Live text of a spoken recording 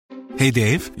Hey,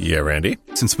 Dave. Yeah, Randy?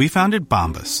 Since we founded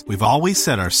Bombas, we've always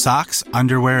said our socks,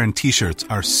 underwear, and T-shirts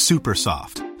are super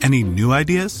soft. Any new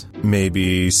ideas?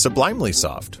 Maybe sublimely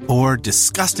soft. Or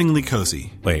disgustingly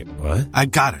cozy. Wait, what? I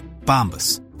got it.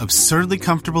 Bombas. Absurdly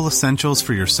comfortable essentials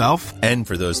for yourself and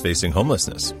for those facing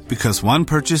homelessness. Because one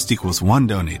purchased equals one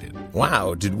donated.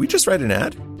 Wow, did we just write an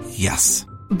ad? Yes.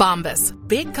 Bombas.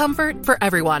 Big comfort for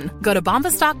everyone. Go to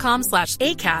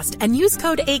bombas.com/ACAST and use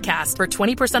code ACAST for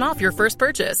 20% off your first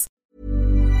purchase.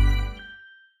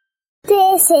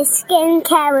 This is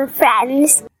Skincare with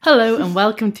Friends. Hello and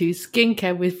welcome to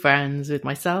Skincare with Friends with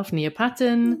myself, Nia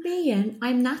Patton. Me, and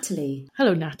I'm Natalie.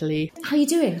 Hello, Natalie. How you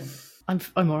doing? I'm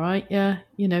all right, yeah.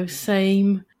 You know,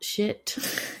 same shit,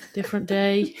 different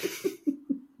day.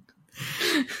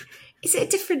 Is it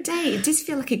a different day? It does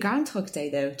feel like a Groundhog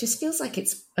Day, though. It just feels like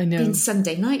it's I know. been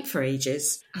Sunday night for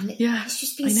ages. And it's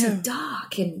just been so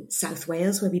dark in South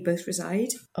Wales, where we both reside.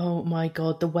 Oh my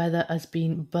God, the weather has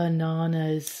been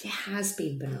bananas. It has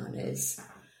been bananas.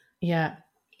 Yeah.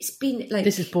 It's been like...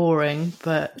 This is boring,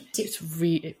 but it's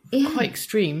quite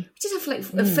extreme. Just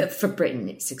have for Britain,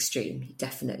 it's extreme,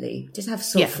 definitely. Just have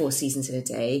sort of 4 seasons in a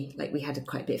day. Like we had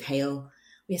quite a bit of hail.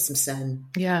 We had some sun.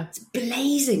 Yeah. It's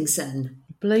blazing sun.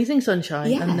 Blazing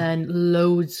sunshine and then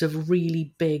loads of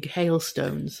really big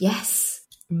hailstones. Yes.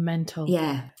 Mental.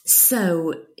 Yeah.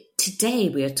 So today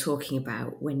we are talking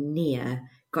about when Nia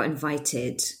got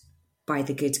invited by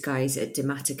the good guys at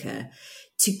Dematica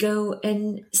to go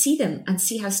and see them and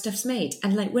see how stuff's made.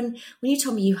 And like when you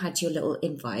told me you had your little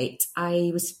invite,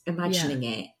 I was imagining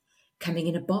it coming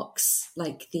in a box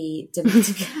like the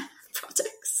Dematica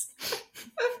products.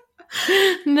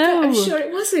 No. But I'm sure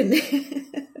it wasn't.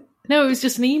 No, it was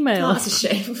just an email. Oh, that's a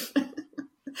shame.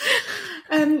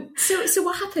 So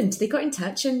what happened? They got in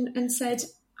touch and said...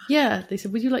 Yeah, they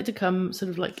said, would you like to come sort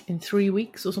of like in 3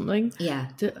 weeks or something? Yeah.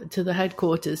 To the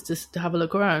headquarters just to have a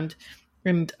look around.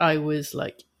 And I was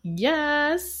like,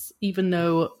 yes, even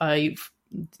though I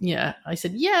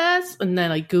said yes. And then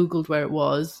I Googled where it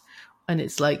was. And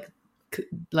it's like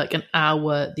an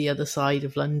hour the other side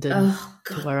of London. Oh,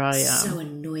 God, to where I am. So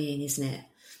annoying, isn't it?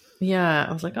 Yeah,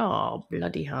 I was like, oh,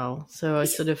 bloody hell. So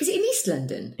Is it in East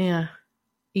London? Yeah,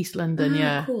 East London,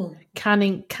 yeah. Cool.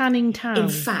 Canning Town. In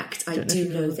fact, I do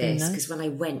know this because when I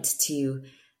went to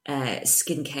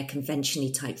skincare convention-y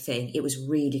type thing, it was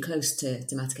really close to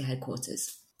Dematica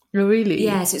headquarters. Oh, really?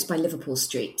 Yeah, so it's by Liverpool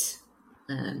Street.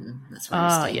 That's where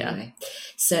I stayed anyway.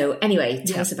 So anyway,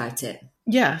 tell us about it.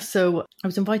 Yeah, so I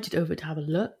was invited over to have a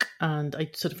look and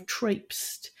I sort of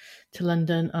traipsed to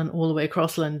London and all the way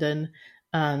across London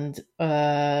and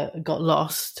got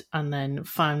lost and then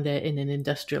found it in an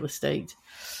industrial estate.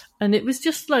 And it was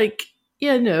just like,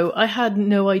 I had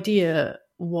no idea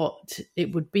what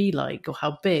it would be like or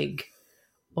how big,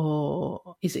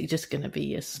 or is it just going to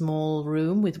be a small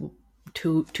room with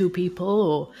two people,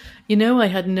 or, I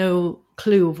had no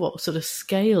clue of what sort of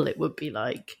scale it would be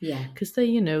like. Yeah. Because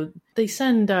they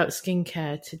send out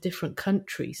skincare to different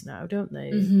countries now, don't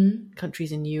they? Mm-hmm.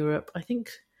 Countries in Europe. I think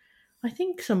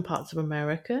some parts of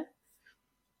America,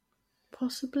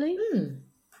 possibly.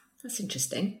 That's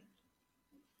interesting.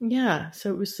 Yeah, so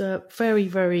it was very,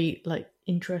 very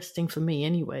interesting for me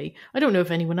anyway. I don't know if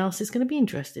anyone else is going to be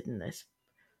interested in this,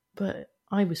 but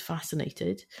I was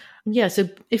fascinated. Yeah, so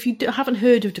if you haven't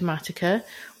heard of Dematica,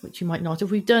 which you might not have,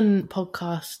 we've done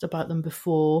podcasts about them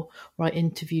before where I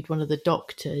interviewed one of the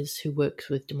doctors who works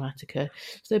with Dematica.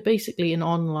 So they're basically an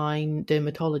online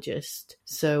dermatologist.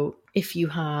 So if you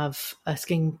have a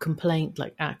skin complaint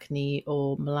like acne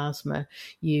or melasma,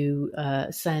 you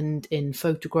send in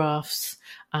photographs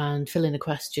and fill in a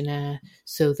questionnaire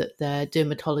so that their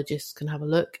dermatologist can have a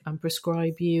look and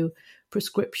prescribe you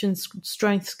prescription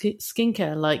strength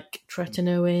skincare like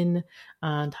tretinoin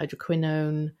and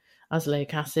hydroquinone,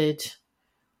 azelaic acid,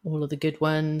 all of the good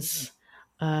ones.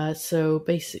 So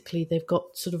basically they've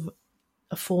got sort of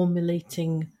a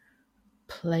formulating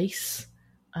place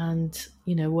and,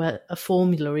 where a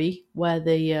formulary where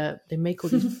they make all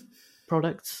these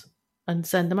products and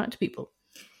send them out to people.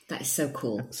 That is so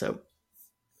cool. So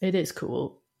it is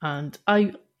cool. And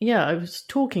I was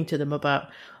talking to them about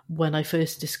when I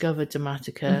first discovered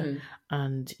Dematica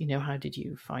and, how did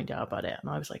you find out about it? And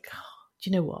I was like, do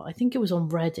you know what? I think it was on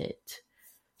Reddit.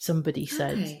 Somebody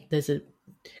said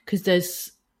because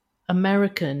there's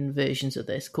American versions of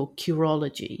this called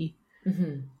Curology,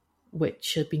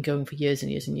 which had been going for years and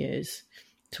years and years.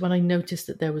 So when I noticed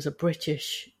that there was a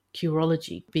British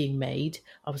Curology being made,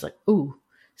 I was like, ooh.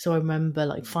 So I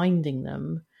remember finding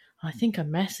them. I think I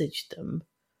messaged them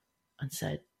and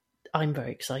said, I'm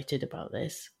very excited about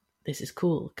this. This is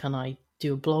cool. Can I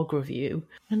do a blog review.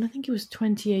 And I think it was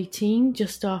 2018,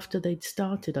 just after they'd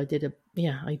started, I did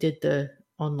the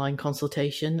online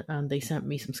consultation, and they sent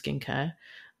me some skincare,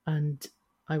 and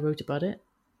I wrote about it.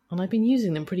 And I've been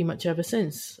using them pretty much ever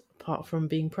since, apart from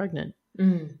being pregnant.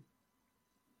 Mm.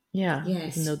 Yeah.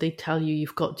 Yes. Even though they tell you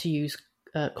you've got to use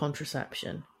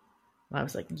contraception. And I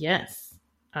was like, yes,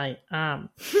 I am.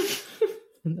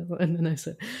 And then I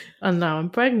said, and now I'm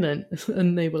pregnant.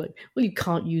 And they were like, well, you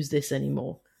can't use this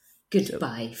anymore.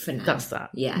 Goodbye for now. That's that.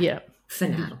 Yeah. Yeah. For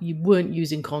now. You weren't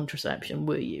using contraception,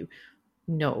 were you?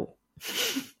 No.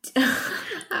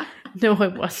 No, I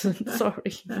wasn't.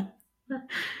 Sorry.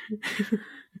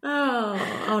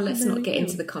 Let's not get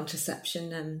into the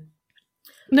contraception.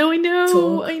 No, I know.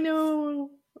 Talk. I know.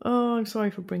 Oh, I'm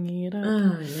sorry for bringing it up.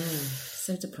 Oh, yeah.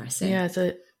 So depressing. Yeah,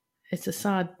 it's a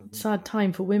sad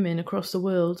time for women across the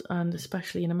world, and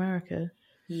especially in America.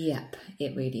 Yep,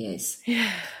 it really is.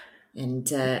 Yeah.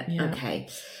 And okay,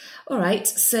 all right.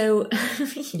 So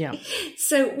yeah.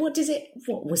 So what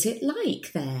was it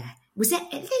like there? Are there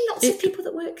lots of people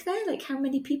that work there? Like, how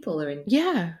many people are in?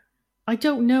 Yeah, I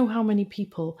don't know how many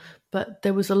people, but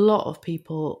there was a lot of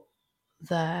people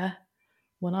there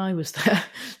when I was there.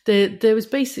 There was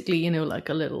basically, like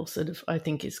a little sort of, I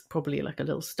think it's probably like a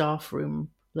little staff room,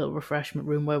 little refreshment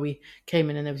room where we came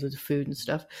in, and there was loads of food and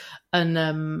stuff. And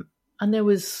there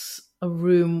was a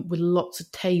room with lots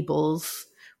of tables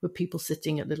with people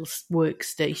sitting at little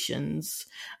workstations,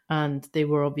 and they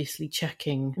were obviously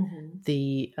checking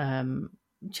the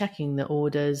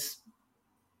orders,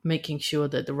 making sure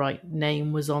that the right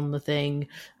name was on the thing,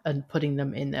 and putting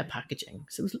them in their packaging.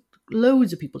 So it was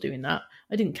loads of people doing that.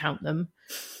 I didn't count them,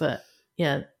 but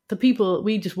yeah, the people,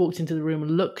 we just walked into the room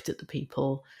and looked at the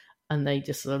people, and they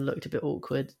just sort of looked a bit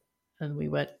awkward, and we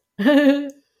went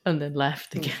and then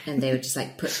left again. And they were just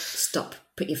like, put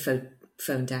your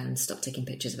phone down, stop taking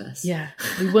pictures of us. Yeah,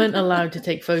 we weren't allowed to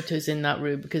take photos in that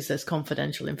room because there's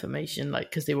confidential information, like,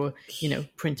 because they were,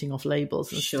 printing off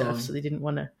labels and stuff, so they didn't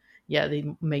want to. Yeah,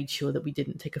 they made sure that we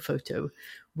didn't take a photo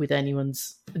with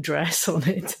anyone's address on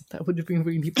it. That would have been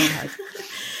really bad.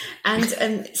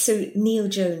 And so Neil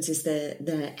Jones is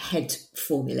the head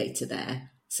formulator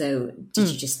there. So did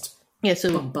you just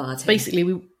bombard him? Basically,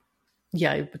 we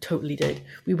totally did.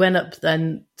 We went up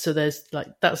then, so there's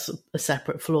that's a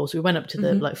separate floor. So we went up to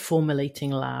the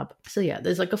formulating lab. So yeah,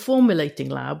 there's like a formulating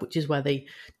lab, which is where they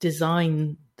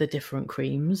design the different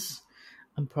creams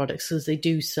and products, because they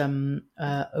do some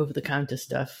over-the-counter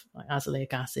stuff like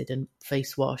azelaic acid and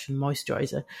face wash and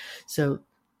moisturizer. So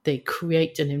they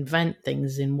create and invent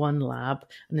things in one lab,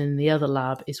 and then the other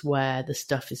lab is where the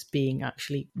stuff is being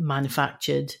actually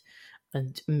manufactured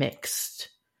and mixed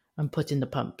and put in the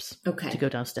pumps to go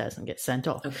downstairs and get sent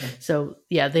off. Okay. So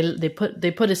yeah, they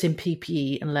put us in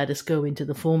PPE and let us go into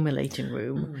the formulating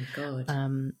room. Oh my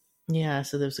God. Yeah,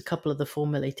 so there was a couple of the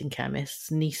formulating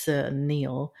chemists, Nisa and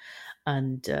Neil,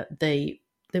 and there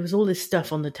was all this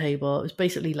stuff on the table. It was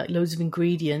basically like loads of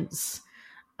ingredients,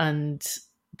 and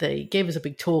they gave us a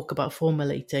big talk about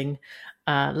formulating,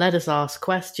 let us ask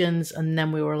questions, and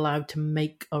then we were allowed to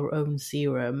make our own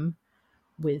serum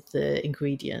with the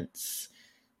ingredients.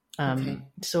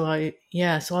 So I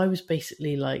was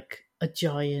basically like a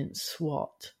giant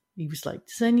SWAT. He was like,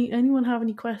 does anyone have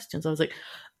any questions? I was like,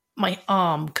 my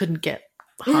arm couldn't get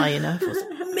high enough. I was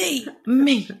like,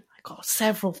 me. I got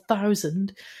several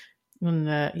thousand. And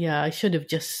I should have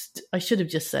just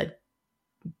said,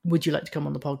 would you like to come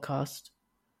on the podcast,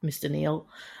 Mr. Neil?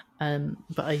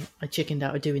 But I chickened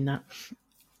out of doing that.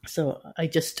 So I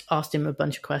just asked him a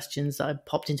bunch of questions that I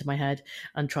popped into my head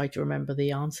and tried to remember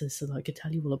the answers so that I could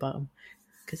tell you all about them,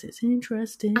 because it's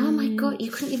interesting. Oh my God,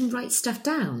 you couldn't even write stuff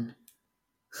down?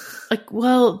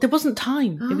 Well, there wasn't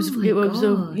time. It was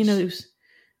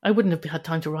I wouldn't have had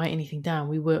time to write anything down.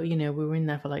 We were in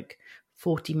there for like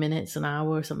 40 minutes, an hour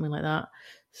or something like that.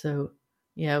 So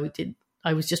yeah, we did.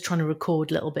 I was just trying to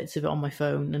record little bits of it on my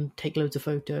phone and take loads of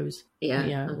photos.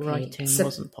 Okay. Writing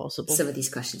wasn't possible. Some of these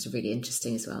questions are really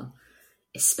interesting as well,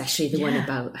 especially the one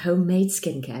about homemade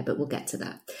skincare, but we'll get to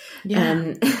that.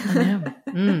 Yeah, I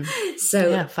know. So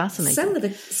yeah,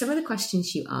 fascinating. Some of the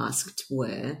questions you asked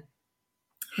were,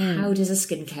 how does a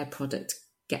skincare product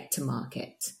get to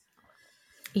market?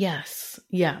 Yes,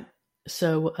 yeah.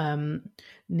 So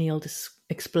Neil just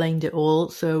explained it all.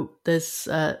 So there's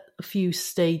a few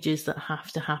stages that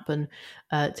have to happen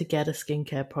to get a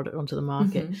skincare product onto the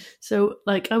market. So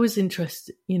I was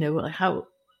interested, how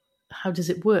does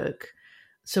it work?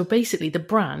 So basically the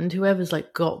brand, whoever's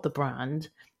got the brand,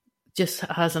 just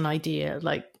has an idea,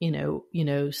 like,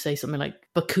 say something like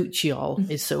bakuchiol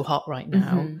is so hot right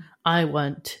now. I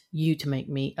want you to make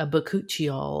me a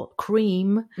bakuchiol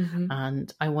cream,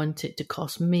 and I want it to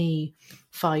cost me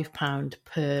 £5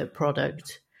 per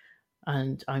product,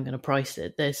 and I'm going to price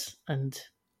it this, and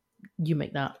you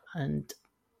make that, and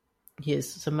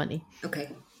here's some money. Okay.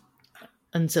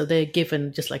 And so they're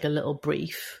given just like a little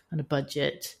brief and a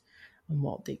budget and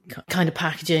what the kind of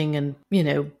packaging and,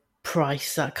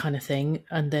 price, that kind of thing.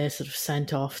 And they're sort of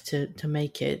sent off to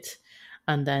make it.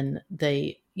 And then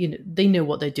they know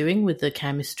what they're doing with the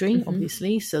chemistry,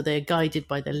 obviously. So they're guided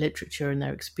by their literature and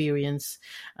their experience,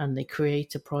 and they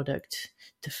create a product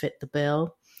to fit the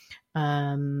bill.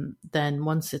 Then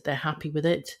once they're happy with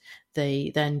it,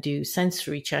 they then do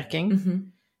sensory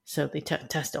checking. So they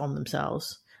test it on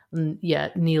themselves. And yeah,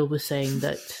 Neil was saying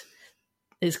that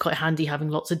it's quite handy having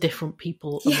lots of different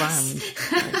people around.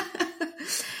 Like,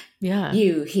 yeah.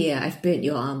 You here, I've burnt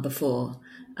your arm before.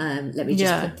 Let me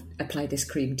just apply this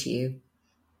cream to you.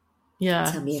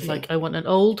 Yeah. Tell me if like I want an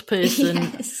old person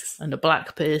and a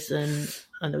black person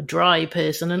and a dry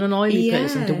person and an oily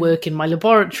person to work in my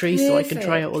laboratory so I can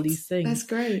try out all these things. That's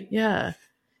great. Yeah.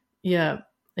 Yeah.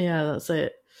 Yeah, that's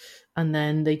it. And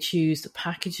then they choose the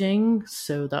packaging,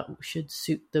 so that should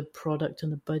suit the product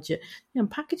and the budget. Yeah, and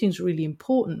packaging is really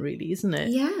important, really, isn't it?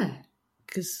 Yeah.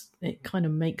 Because it kind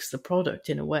of makes the product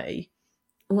in a way.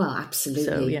 Well, absolutely.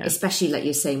 So, yeah. Especially like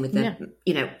you're saying with the,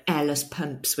 airless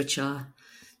pumps, which are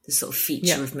the sort of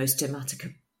feature of most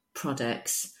Dematica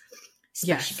products,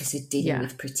 especially because they're dealing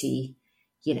with pretty,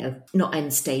 not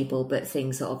unstable, but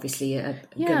things that obviously are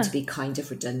going to be kind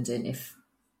of redundant if,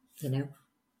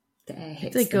 the air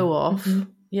hits they go off.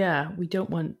 We don't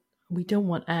want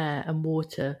air and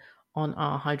water on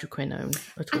our hydroquinone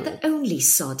at all. And the only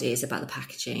sod is about the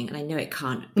packaging, and I know it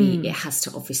can't be, it has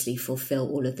to obviously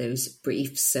fulfill all of those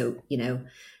briefs, so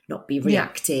not be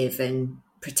reactive and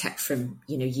protect from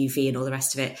UV and all the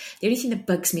rest of it. The only thing that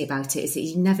bugs me about it is that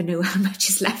you never know how much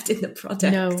is left in the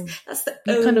product. No, that's the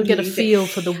you kind of get a feel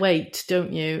for the weight,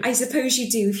 don't you? I suppose you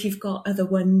do if you've got other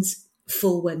ones,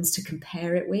 full ones to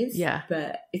compare it with. Yeah.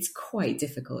 But it's quite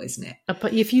difficult, isn't it?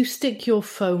 But if you stick your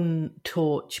phone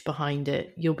torch behind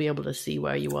it, you'll be able to see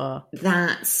where you are.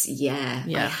 That's, I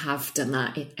have done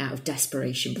that out of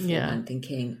desperation before. I'm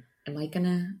thinking, am I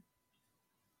gonna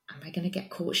get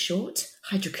caught short,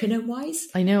 hydroquinone wise?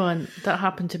 I know, and that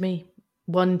happened to me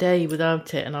one day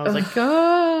without it, and I was like,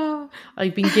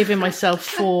 I've been giving myself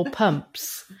 4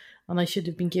 pumps. And I should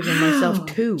have been giving myself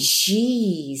 2.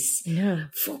 Jeez. Yeah.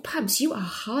 4 pumps. You are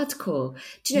hardcore.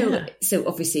 Do you know, so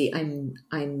obviously I'm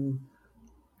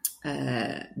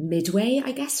midway,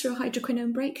 I guess, through a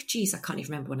hydroquinone break. Jeez, I can't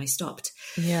even remember when I stopped.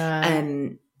 Yeah.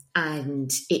 And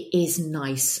it is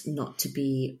nice not to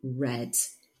be red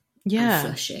and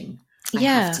flushing. I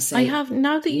have to say. I have,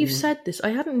 now that you've said this, I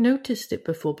hadn't noticed it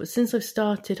before, but since I've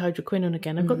started hydroquinone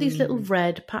again, I've got these little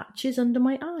red patches under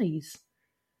my eyes.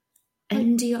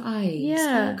 Under your eyes?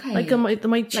 Yeah. Okay. Like on my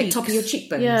cheeks. Like top of your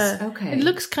cheekbones? Yeah. Okay. It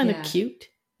looks kind of cute.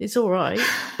 It's all right.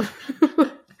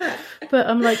 But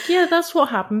I'm like, that's what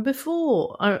happened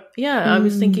before. I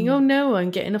was thinking, oh no, I'm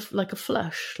getting a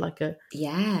flush, like a...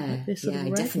 Yeah. Like I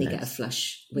definitely get a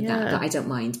flush with that, but I don't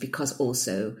mind because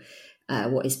also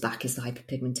what is back is the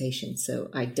hyperpigmentation. So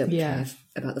I don't care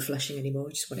about the flushing anymore. I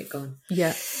just want it gone.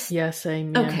 Yeah. Yeah,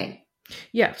 same. Yeah. Okay.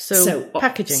 Yeah, so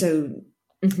packaging.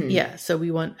 So we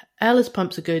want airless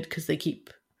pumps are good because they keep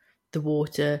the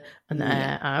water and the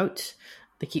air out.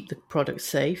 They keep the product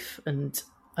safe and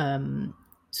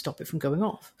stop it from going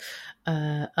off.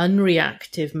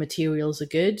 Unreactive materials are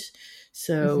good.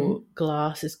 So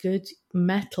glass is good.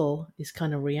 Metal is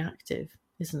kind of reactive,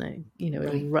 isn't it?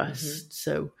 It'll rust.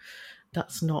 So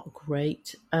that's not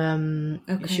great.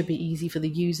 It should be easy for the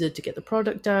user to get the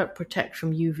product out, protect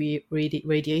from UV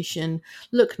radiation,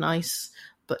 look nice,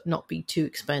 but not be too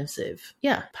expensive.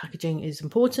 Yeah, packaging is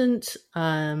important.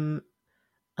 And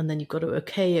then you've got to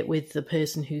okay it with the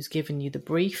person who's given you the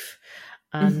brief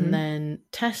and then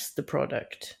test the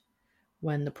product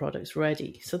when the product's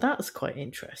ready. So that's quite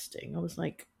interesting. I was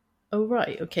like, oh,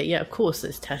 right. Okay, yeah, of course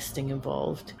there's testing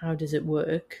involved. How does it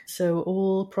work? So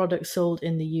all products sold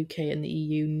in the UK and the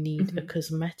EU need a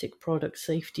cosmetic product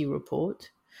safety report.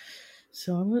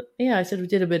 So, I sort of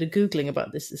did a bit of Googling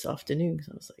about this afternoon because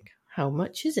I was like, how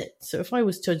much is it? So if I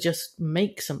was to just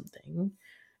make something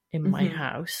in my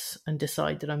house and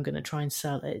decide that I'm going to try and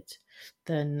sell it,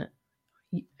 then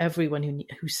everyone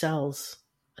who sells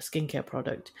a skincare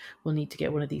product will need to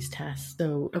get one of these tests.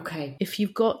 So if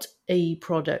you've got a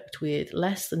product with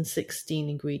less than 16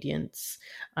 ingredients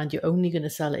and you're only going to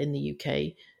sell it in the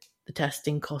UK, the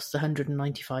testing costs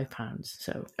 £195.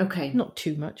 So Okay. not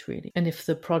too much really. And if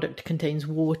the product contains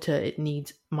water, it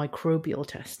needs microbial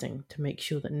testing to make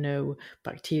sure that no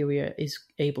bacteria is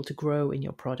able to grow in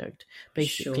your product.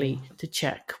 Basically, Sure. to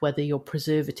check whether your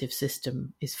preservative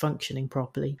system is functioning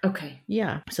properly. Okay.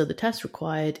 Yeah, so the tests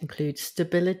required include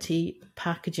stability,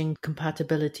 packaging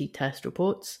compatibility test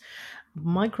reports,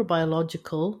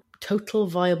 microbiological, total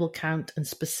viable count and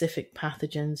specific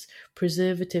pathogens,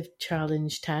 preservative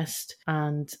challenge test,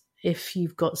 and if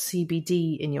you've got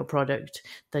CBD in your product,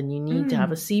 then you need to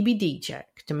have a CBD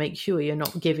check to make sure you're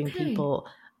not giving people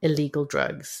illegal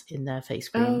drugs in their face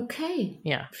cream. Okay.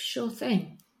 Yeah. Sure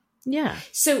thing. Yeah.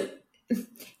 So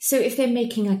if they're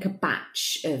making like a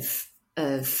batch of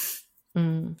I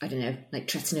don't know, like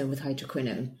tretinoin with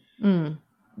hydroquinone,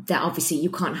 that obviously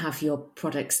you can't have your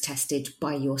products tested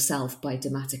by yourself, by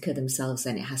Dematica themselves,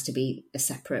 then it has to be a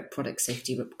separate product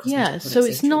safety report. Yeah, so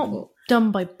it's not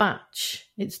done by batch,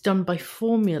 it's done by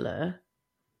formula.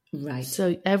 Right.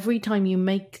 So every time you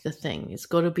make the thing, it's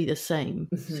got to be the same.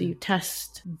 So you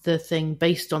test the thing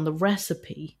based on the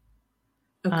recipe,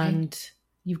 and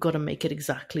you've got to make it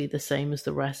exactly the same as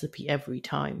the recipe every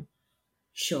time.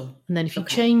 Sure. And then if you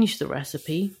change the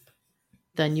recipe,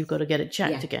 then you've got to get it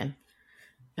checked again.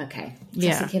 Okay. Yeah.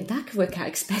 I was thinking that could work out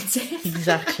expensive.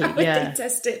 Exactly. How would Yeah. they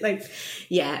test it?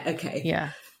 Okay.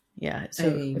 Yeah. Yeah. So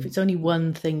if it's only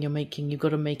one thing you're making, you've got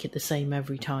to make it the same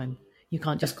every time. You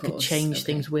can't just change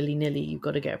things willy-nilly. You've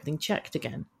got to get everything checked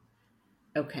again.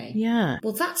 Okay. Yeah.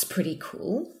 Well, that's pretty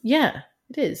cool. Yeah,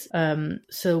 it is.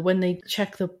 So when they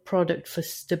check the product for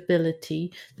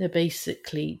stability, they're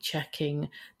basically checking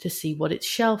to see what its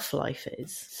shelf life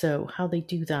is. So how they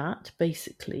do that,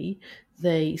 basically,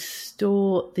 they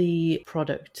store the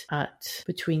product at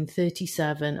between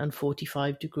 37 and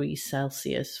 45 degrees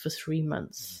Celsius for 3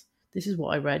 months. This is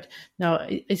what I read. Now,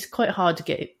 it's quite hard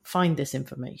to find this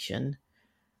information,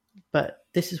 but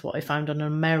this is what I found on an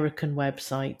American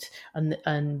website. And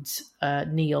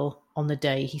Neil, on the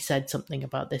day, he said something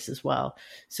about this as well.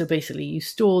 So basically, you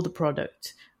store the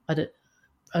product at an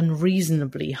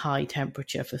unreasonably high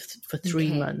temperature for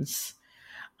 3 months.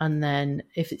 And then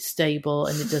if it's stable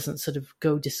and it doesn't sort of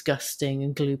go disgusting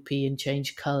and gloopy and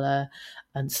change colour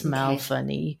and smell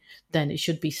funny, then it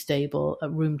should be stable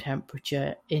at room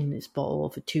temperature in its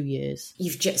bottle for 2 years.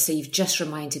 You've just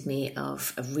reminded me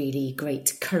of a really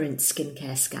great current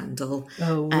skincare scandal.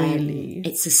 Oh, really?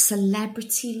 It's a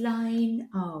celebrity line.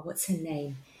 Oh, what's her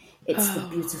name? It's the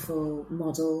beautiful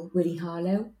model, Willie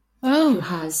Harlow. Oh. Who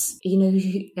has,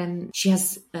 she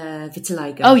has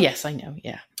vitiligo. Oh, yes, I know,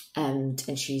 yeah. And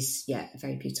she's,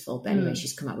 very beautiful. But anyway,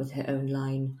 she's come out with her own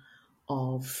line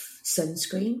of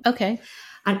sunscreen. Okay.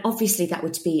 And obviously that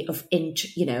would be of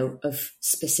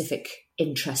specific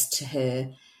interest to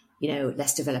her.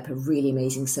 Let's develop a really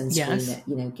amazing sunscreen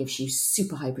that, gives you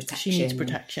super high protection. She needs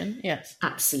protection, yes.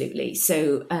 Absolutely.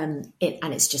 So,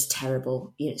 it's just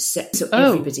terrible. So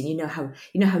everybody, you know how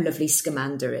lovely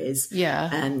Scamander is. Yeah.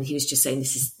 He was just saying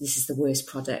this is the worst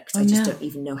product. I just don't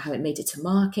even know how it made it to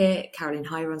market. Caroline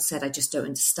Hyron said, I just don't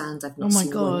understand. I've not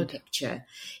seen one picture.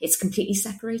 It's completely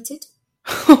separated.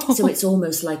 So it's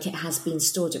almost like it has been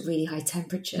stored at really high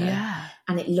temperature. Yeah.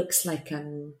 And it looks like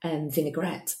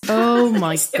vinaigrette. Oh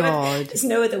my God. There's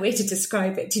no other way to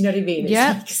describe it. Do you know what I mean?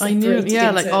 It's I knew.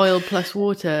 Yeah, like oil plus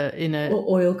water in a...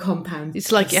 Or oil compound.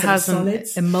 It's like it hasn't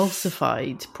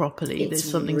emulsified properly. There's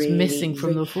something's missing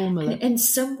from the formula. And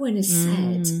someone has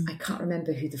said, I can't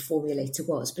remember who the formulator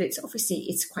was, but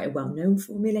it's quite a well-known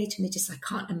formulator, and I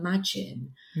can't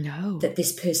imagine that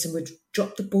this person would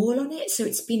drop the ball on it. So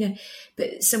it's been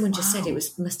but someone just said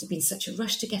must have been such a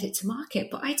rush to get it to market.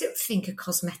 But I don't think a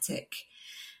cosmetic,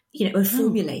 a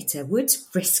formulator would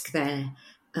risk their,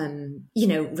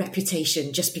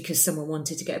 reputation just because someone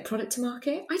wanted to get a product to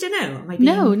market. I don't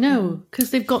know. No,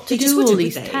 because they've got to do all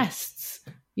these tests.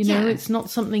 It's not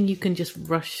something you can just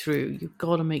rush through. You've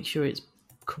got to make sure it's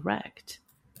correct.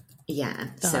 Yeah.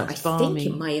 So I think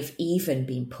it might have even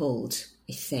been pulled,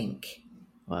 I think.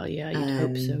 Well, yeah, you'd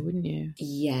hope so, wouldn't you?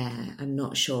 Yeah, I'm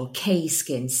not sure.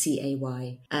 K-Skin,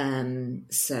 C-A-Y.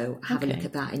 So have a look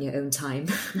at that in your own time.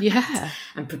 Yeah.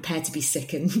 And prepare to be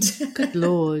sickened. Good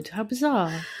Lord, how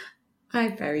bizarre.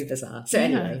 Very bizarre. So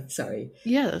anyway, sorry.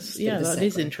 Yes, that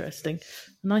is interesting.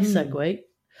 Nice segue.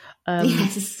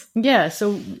 Yes. Yeah,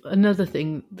 so another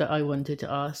thing that I wanted to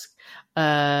ask,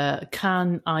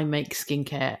 can I make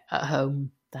skincare at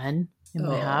home then, in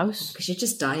my house? Because you're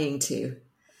just dying to.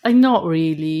 Not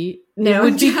really. No,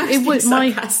 it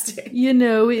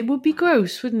would be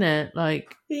gross, wouldn't it?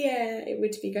 Yeah, it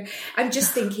would be gross. I'm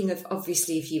just thinking of,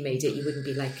 obviously, if you made it, you wouldn't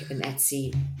be like an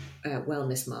Etsy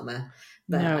wellness mama.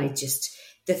 But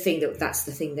that's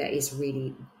the thing that is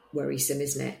really worrisome,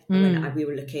 isn't it? When we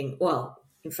were looking,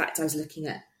 in fact, I was looking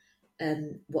at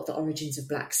what the origins of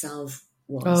black salve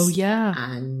was. Oh, yeah.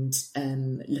 And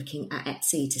looking at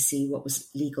Etsy to see what was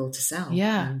legal to sell.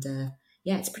 Yeah. And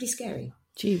it's pretty scary.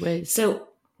 Gee whiz. So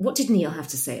what did Neil have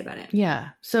to say about it? Yeah.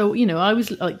 So, I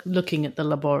was like looking at the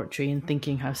laboratory and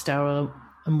thinking how sterile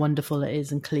and wonderful it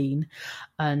is and clean.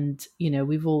 And,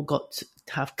 we've all got to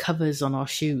have covers on our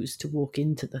shoes to walk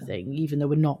into the thing, even though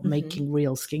we're not making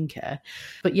real skincare.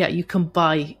 But yeah, you can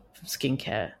buy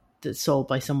skincare that's sold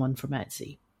by someone from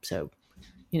Etsy. So,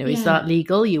 is that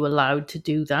legal? Are you allowed to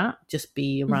do that? Just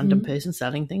be a random person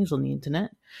selling things on the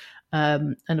internet?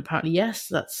 And apparently, yes,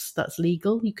 that's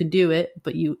legal. You can do it,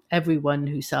 but everyone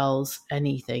who sells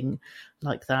anything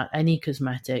like that, any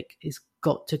cosmetic, is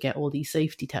got to get all these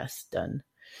safety tests done.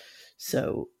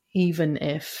 So even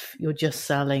if you're just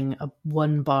selling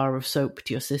one bar of soap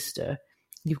to your sister,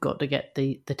 you've got to get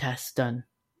the test done.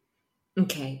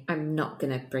 Okay, I'm not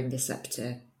going to bring this up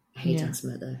to Hayden's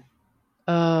mother.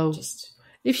 Oh,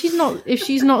 if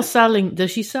she's not selling,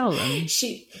 does she sell them?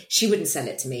 She wouldn't sell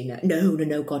it to me.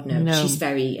 No, God no. She's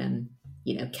very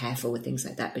careful with things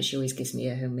like that, but she always gives me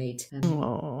her homemade her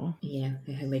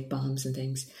homemade balms and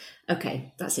things.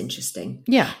 Okay, that's interesting.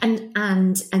 Yeah.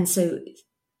 And so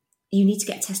you need to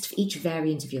get a test for each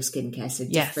variant of your skincare, so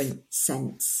different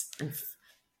scents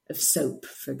of soap,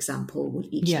 for example, would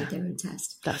each need their own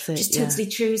test. That's it. Just totally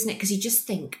true, isn't it? Because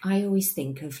I always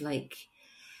think of like,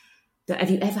 have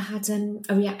you ever had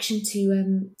a reaction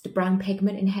to the brown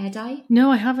pigment in hair dye?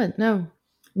 No, I haven't. No,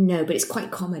 but it's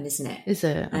quite common, isn't it? Is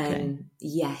it? Okay.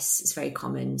 Yes, it's very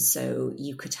common. So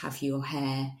you could have your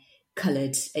hair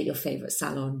coloured at your favourite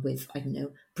salon with, I don't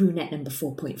know, brunette number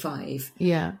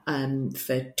 4.5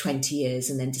 for 20 years,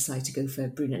 and then decide to go for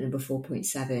brunette number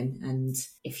 4.7. And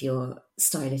if your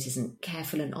stylist isn't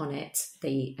careful and on it,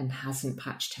 and hasn't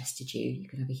patch tested you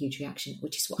can have a huge reaction,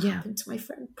 which is what happened to my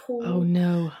friend Paul. Oh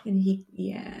no. And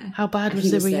how bad was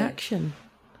the reaction?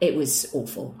 It was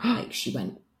awful. Like she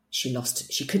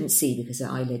couldn't see because her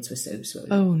eyelids were so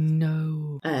swollen. Oh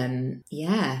no.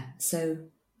 So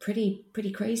pretty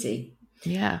crazy.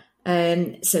 Yeah.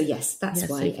 So yes, that's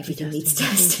why everything needs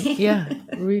testing. Yeah,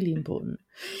 really important.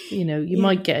 You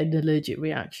might get an allergic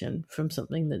reaction from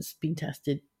something that's been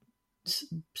tested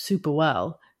super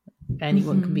well.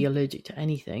 Anyone can be allergic to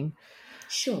anything.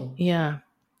 Sure. Yeah.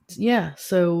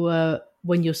 So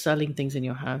when you're selling things in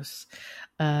your house,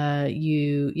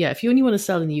 if you only want to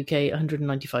sell in the UK,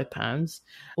 £195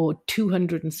 or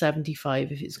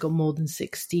 £275 if it's got more than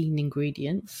 16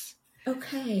 ingredients.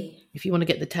 Okay. If you want to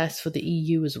get the test for the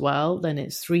EU as well, then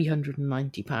it's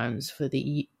 £390 for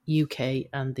the UK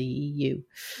and the EU.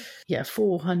 Yeah,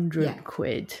 400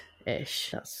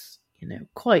 quid-ish. That's,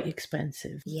 quite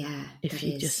expensive. Yeah, if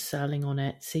you're just selling on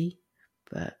Etsy.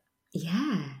 But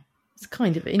yeah, it's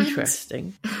kind of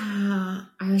interesting. I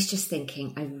was just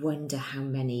thinking, I wonder how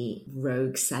many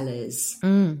rogue sellers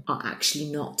are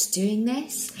actually not doing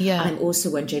this. Yeah. And I'm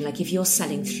also wondering, like, if you're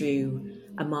selling through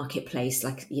a marketplace,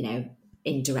 like,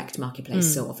 indirect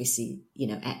marketplace, so obviously,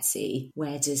 Etsy,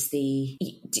 where does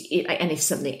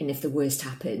if the worst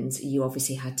happens, you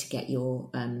obviously had to get your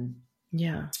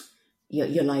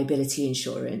liability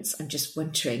insurance. I'm just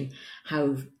wondering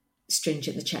how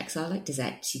stringent the checks are. Like, does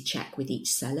Etsy check with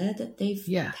each seller that they've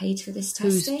paid for this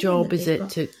testing? Whose job is it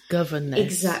to govern this?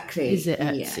 Exactly. Is it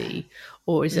Etsy?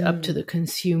 Or is it up to the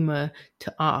consumer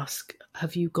to ask,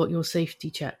 have you got your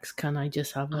safety checks? Can I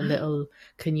just have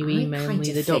can you email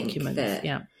me the documents?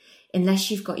 Yeah.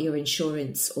 Unless you've got your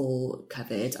insurance all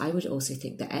covered, I would also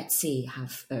think that Etsy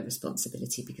have a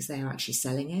responsibility because they are actually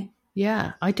selling it.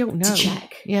 Yeah, I don't know. To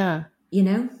check. Yeah.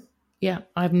 Yeah,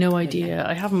 I have no idea.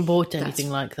 I haven't bought anything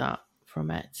like that from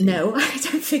Etsy. No, I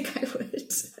don't think I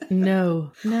would.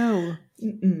 No.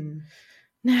 Mm-mm.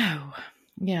 No.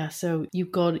 Yeah, so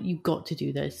you've got to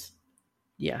do this.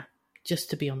 Yeah, just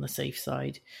to be on the safe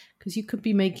side. Because you could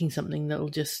be making something that'll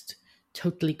just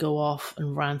totally go off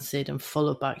and rancid and full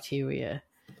of bacteria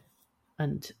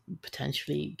and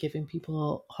potentially giving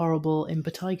people horrible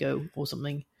impetigo or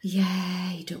something.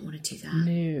 Yeah, you don't want to do that.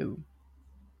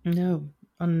 No.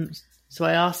 So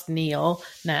I asked Neil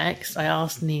next.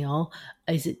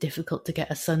 Is it difficult to get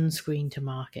a sunscreen to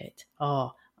market?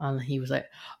 Oh, and he was like,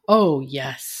 oh,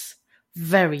 yes,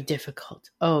 very difficult.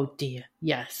 Oh, dear,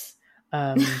 yes.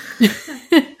 I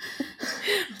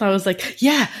was like,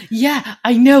 yeah,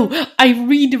 I know. I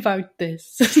read about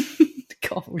this.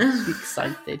 God, I'm really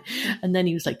excited. And then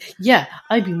he was like, yeah,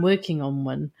 I've been working on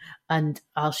one and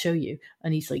I'll show you.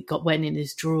 And he's like, went in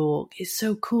his drawer. It's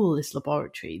so cool, this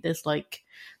laboratory. They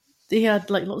had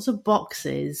like lots of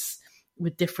boxes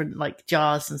with different like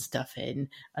jars and stuff in,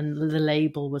 and the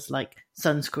label was like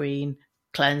sunscreen,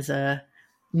 cleanser,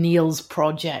 Neil's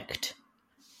project.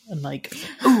 And like,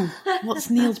 oh, what's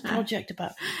Neil's project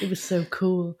about? It was so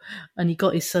cool. And he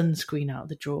got his sunscreen out of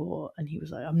the drawer and he was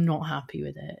like, I'm not happy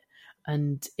with it.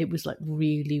 And it was like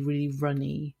really, really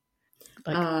runny.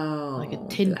 Like a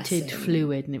tinted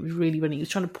fluid, and it was really runny. He was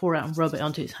trying to pour it out and rub it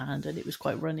onto his hand, and it was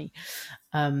quite runny.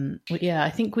 But yeah,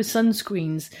 I think with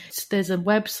sunscreens, there's a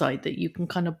website that you can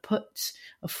kind of put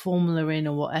a formula in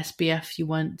or what SPF you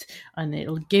want, and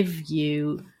it'll give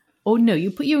you, or no, you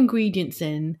put your ingredients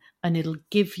in, and it'll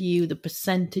give you the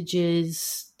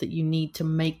percentages that you need to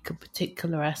make a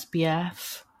particular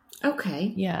SPF.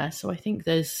 Okay. Yeah, so I think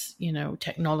there's,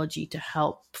 technology to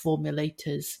help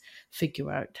formulators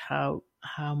figure out how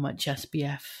much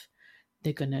SPF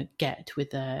they're going to get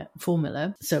with their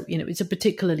formula. So, it's a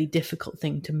particularly difficult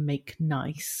thing to make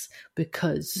nice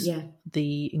because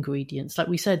the ingredients, like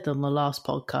we said on the last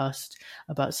podcast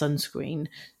about sunscreen,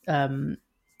 the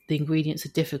ingredients are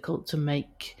difficult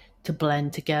to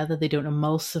blend together. They don't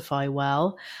emulsify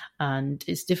well, and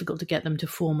it's difficult to get them to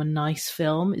form a nice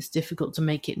film. It's difficult to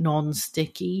make it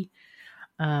non-sticky.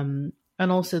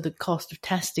 And also the cost of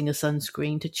testing a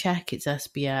sunscreen to check its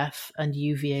SPF and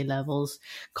UVA levels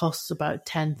costs about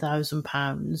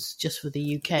 £10,000 just for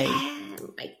the UK. Yeah,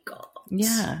 oh my God.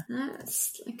 Yeah.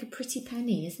 That's like a pretty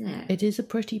penny, isn't it? It is a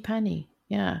pretty penny,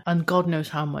 yeah. And God knows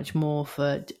how much more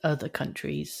for other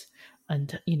countries.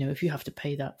 And, if you have to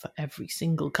pay that for every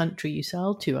single country you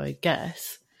sell to, I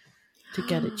guess, to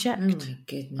get it checked. Oh, my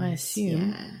goodness. I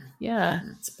assume. Yeah.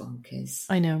 That's bonkers.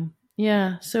 I know.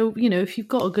 Yeah. So, if you've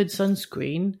got a good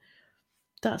sunscreen,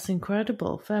 that's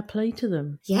incredible. Fair play to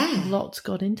them. Yeah. A lot's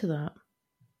got into that.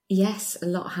 Yes, a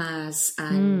lot has.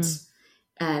 And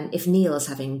if Neil's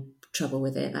having trouble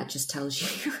with it, that just tells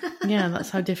you. Yeah,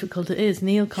 that's how difficult it is.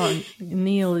 Neil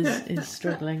is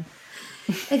struggling.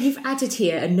 And you've added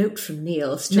here a note from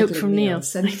Neil. Note from Neil.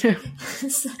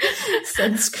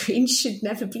 Sunscreen should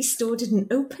never be stored in an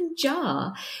open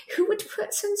jar. Who would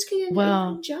put sunscreen in an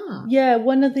open jar? Yeah,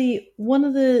 one of the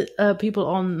people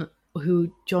on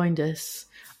who joined us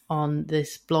on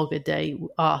this blogger day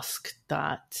asked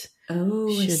that. Oh,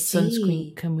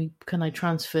 sunscreen? Can I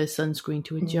transfer sunscreen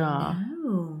to a jar?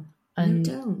 No. And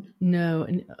don't. No,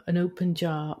 an open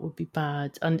jar would be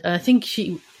bad. And I think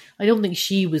I don't think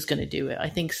she was going to do it. I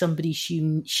think somebody she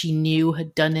knew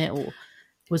had done it or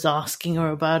was asking her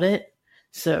about it.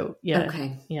 So, yeah.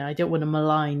 Okay. Yeah, I don't want to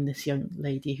malign this young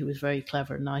lady who was very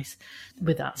clever and nice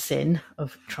with that sin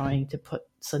of trying to put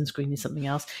sunscreen in something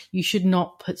else. You should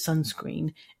not put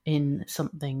sunscreen in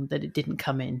something that it didn't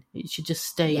come in. It should just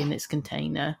stay in its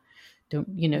container.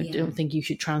 Don't think you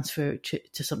should transfer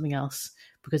it to something else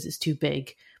because it's too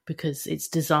big, because it's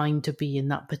designed to be in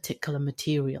that particular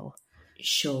material.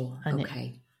 Sure. And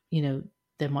okay.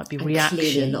 There might be and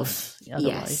reactions.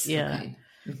 Otherwise, yes. yeah, okay.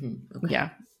 Mm-hmm. Okay.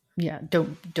 yeah.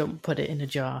 Don't put it in a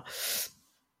jar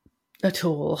at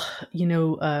all.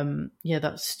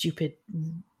 That stupid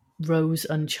Rose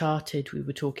Uncharted we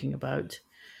were talking about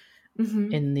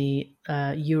in the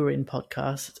urine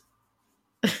podcast.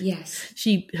 Yes,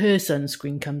 her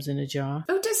sunscreen comes in a jar.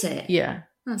 Oh, does it? Yeah,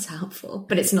 that's helpful.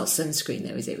 But it's not sunscreen,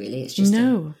 though, is it? Really, it's just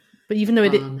no. But even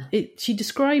though she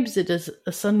describes it as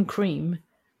a sun cream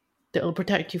that will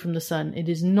protect you from the sun, it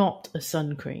is not a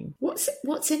sun cream. What's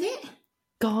in it?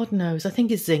 God knows. I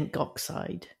think it's zinc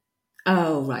oxide.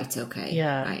 Oh, right. Okay.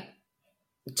 Yeah. Right.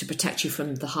 To protect you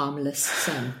from the harmless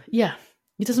sun. Yeah.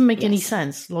 It doesn't make any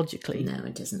sense logically. No,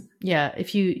 it doesn't. Yeah.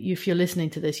 If you're listening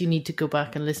to this, you need to go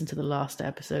back and listen to the last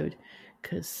episode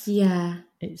because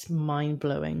it's mind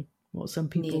blowing. What some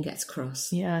people... Neil gets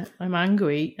cross. Yeah, I'm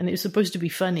angry. And it was supposed to be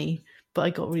funny, but I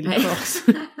got really cross.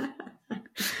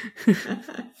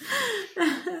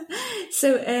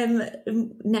 So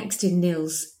next in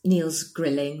Neil's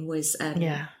grilling was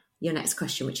your next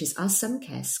question, which is, are some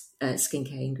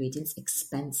skincare ingredients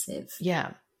expensive?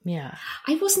 Yeah.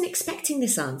 I wasn't expecting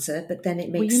this answer, but then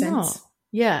it makes sense. Not.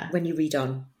 Yeah. When you read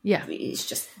on. Yeah. It's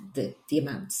just the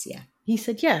amounts, yeah. He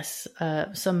said, yes,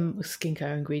 some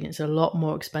skincare ingredients are a lot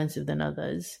more expensive than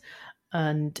others.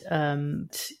 And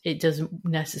it doesn't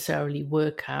necessarily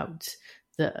work out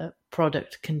that a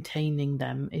product containing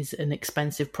them is an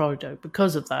expensive product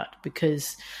because of that.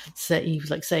 Because, say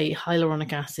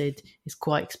hyaluronic acid is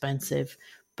quite expensive,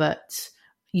 but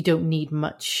you don't need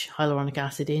much hyaluronic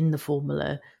acid in the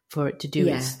formula for it to do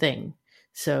its thing.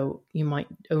 So you might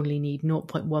only need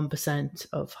 0.1%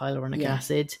 of hyaluronic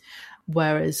acid,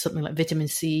 whereas something like vitamin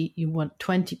C, you want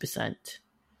 20%.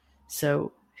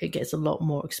 So it gets a lot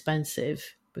more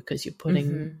expensive because you're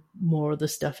putting more of the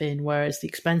stuff in, whereas the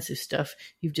expensive stuff,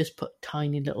 you've just put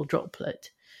tiny little droplet,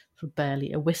 for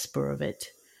barely a whisper of it,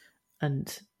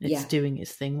 and it's doing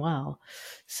its thing well.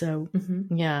 So,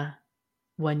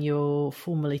 when you're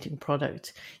formulating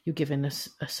product, you're given a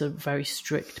sort of very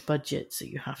strict budget, so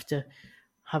you have to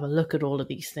have a look at all of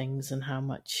these things and how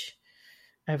much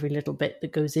every little bit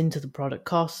that goes into the product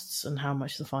costs and how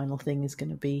much the final thing is going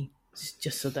to be,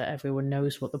 just so that everyone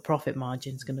knows what the profit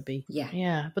margin is going to be.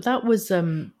 Yeah. But that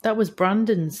was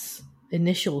Brandon's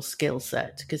initial skill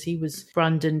set, because he was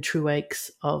Brandon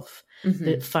Truex, of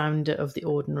the founder of The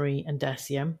Ordinary and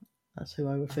Deciem. That's who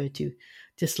I refer to.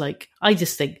 I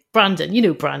just think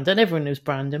Brandon, Brandon, everyone knows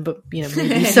Brandon, but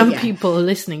maybe some people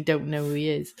listening don't know who he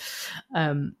is.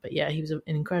 But yeah, he was an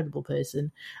incredible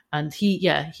person. And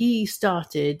he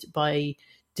started by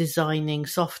designing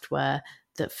software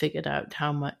that figured out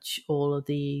how much all of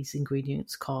these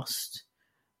ingredients cost.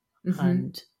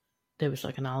 And there was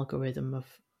like an algorithm of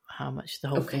how much the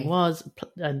whole thing was,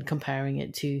 and comparing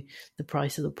it to the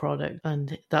price of the product.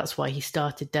 And that's why he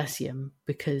started Deciem,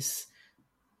 because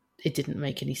it didn't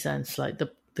make any sense. Like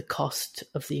the cost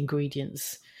of the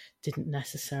ingredients didn't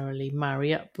necessarily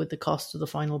marry up with the cost of the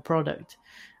final product.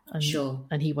 And,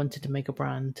 and he wanted to make a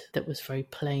brand that was very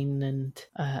plain and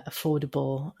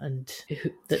affordable, and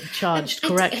that charged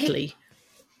correctly.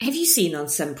 Have you seen on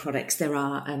some products there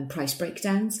are price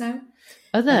breakdowns now?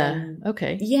 Are there?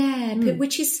 Okay. Yeah,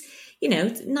 which is,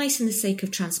 nice in the sake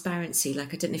of transparency.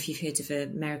 Like, I don't know if you've heard of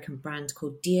an American brand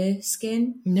called Deer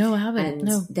Skin. No, I haven't. And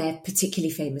no. They're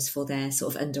particularly famous for their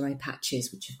sort of under eye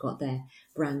patches, which have got their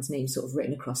brand's name sort of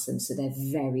written across them. So they're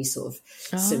very sort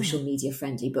of social media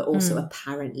friendly, but also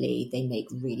apparently they make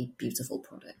really beautiful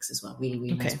products as well. Really,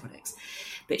 really nice products.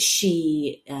 But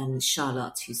she,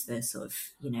 Charlotte, who's the sort of,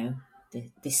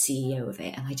 the CEO of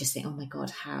it, and I just think, oh my God,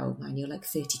 how, man, you're like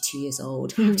 32 years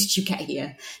old. How did you get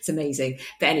here? It's amazing.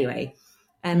 But anyway,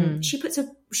 she puts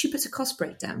a cost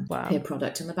breakdown per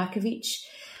product on the back of each.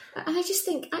 And I just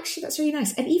think, actually, that's really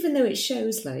nice. And even though it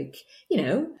shows like,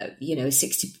 adding a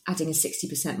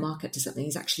 60% markup to something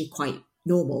is actually quite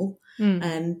normal.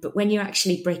 But when you're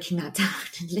actually breaking that down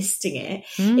and listing it,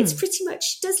 it's pretty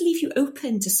much, does leave you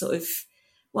open to sort of,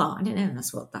 well, I don't know.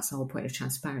 That's the whole point of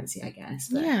transparency, I guess.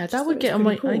 But yeah, that would get on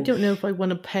my. Cool. I don't know if I want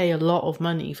to pay a lot of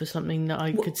money for something that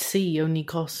I could see only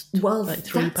cost like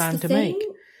 £3 to make.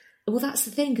 Well, that's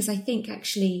the thing, because I think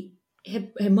actually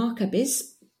her markup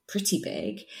is pretty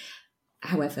big.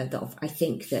 However, I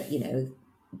think that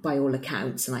by all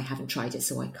accounts, and I haven't tried it,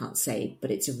 so I can't say, but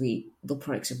the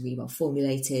products are really well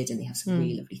formulated, and they have some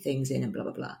really lovely things in, and blah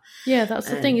blah blah. Yeah, that's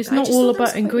the thing. It's not all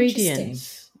about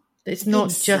ingredients. It's not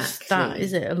just that,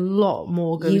 is it? A lot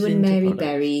more goes into it. You and Mary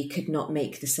Berry could not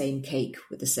make the same cake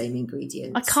with the same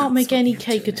ingredients. I can't make any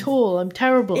cake at all. I'm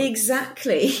terrible at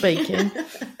baking.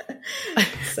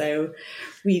 So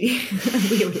we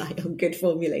rely on good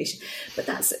formulation. But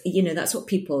that's what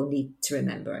people need to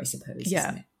remember, I suppose,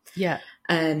 isn't it? Yeah.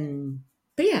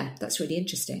 But yeah, that's really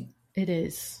interesting. It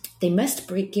is. They must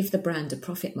give the brand a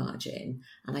profit margin,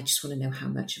 and I just want to know how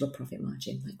much of a profit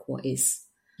margin, like what is,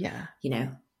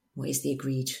 what is the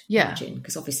agreed margin?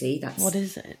 Because obviously that's... What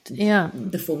is it? Yeah.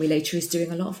 The formulator is doing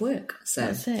a lot of work. So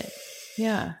that's it.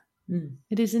 Yeah.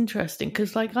 It is interesting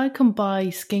because I can buy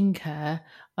skincare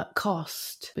at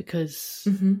cost because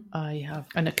I have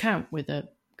an account with a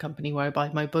company where I buy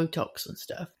my Botox and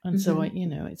stuff. And so,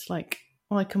 it's like,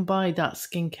 I can buy that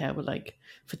skincare with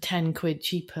for 10 quid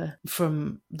cheaper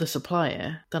from the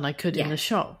supplier than I could in the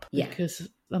shop. Yeah. Because...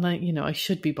 And I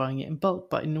should be buying it in bulk,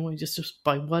 but I just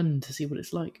buy one to see what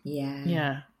it's like. Yeah.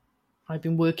 Yeah. I've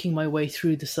been working my way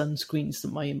through the sunscreens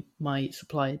that my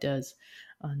supplier does,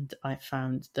 and I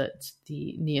found that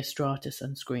the Neostrata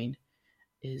sunscreen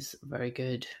is very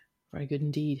good. Very good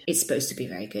indeed. It's supposed to be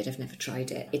very good. I've never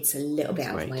tried it. It's a little bit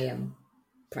out of my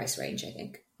price range, I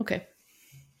think. Okay.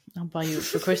 I'll buy you it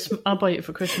for Christmas. I'll buy it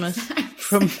for Christmas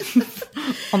from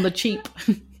on the cheap.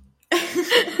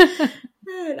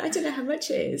 I don't know how much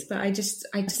it is, but I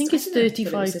think it's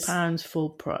 £35 full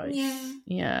price.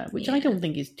 Yeah, which I don't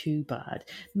think is too bad.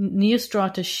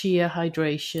 Neostrata Sheer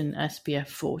Hydration SPF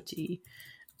 40.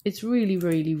 It's really,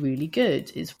 really, really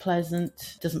good. It's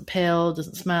pleasant, doesn't peel,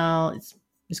 doesn't smell.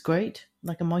 It's great,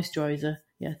 like a moisturiser.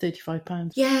 Yeah,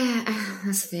 £35. Yeah,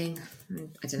 that's the thing.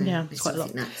 I don't know. Yeah, it's quite a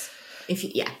lot. It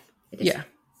is.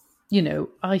 Yeah,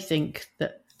 I think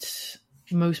that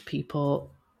most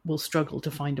people will struggle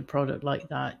to find a product like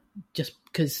that just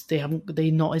because they're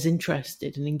not as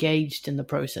interested and engaged in the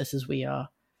process as we are,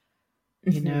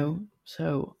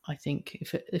 So I think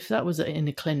if that was in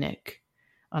a clinic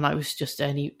and I was just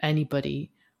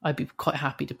anybody I'd be quite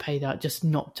happy to pay that, just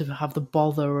not to have the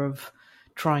bother of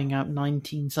trying out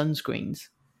 19 sunscreens.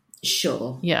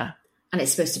 Sure. Yeah. And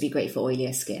it's supposed to be great for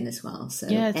oilier skin as well. So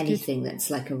Yeah, anything that's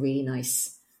like a really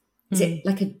nice... Is it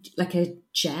like a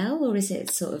gel, or is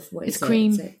it sort of... What is It's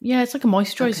cream. Yeah, it's like a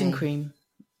moisturising Okay. cream.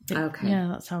 Yeah,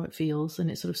 that's how it feels, and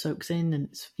it sort of soaks in, and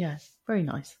it's very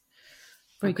nice.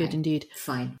 Very good indeed.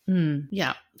 Fine.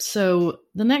 Yeah. So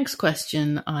the next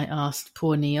question I asked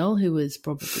poor Neil, who was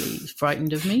probably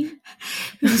frightened of me.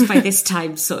 He was by this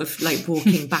time sort of like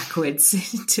walking backwards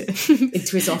into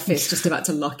his office, just about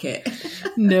to lock it.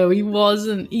 No, he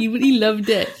wasn't. He loved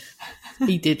it.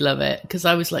 He did love it, because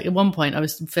I was like, at one point there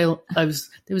was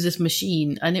this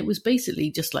machine, and it was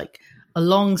basically just like a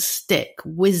long stick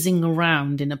whizzing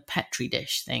around in a Petri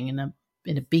dish thing in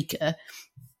a beaker,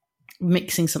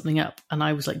 mixing something up. And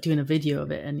I was like doing a video of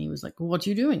it, and he was like, well, what are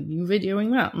you doing? Are you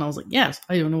videoing that? And I was like, yes,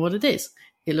 I don't know what it is.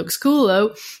 It looks cool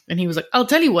though. And he was like, I'll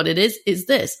tell you what it is. It's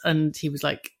this. And he was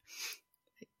like,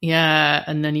 yeah.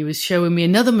 And then he was showing me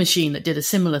another machine that did a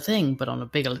similar thing, but on a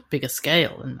bigger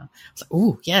scale. And I was like,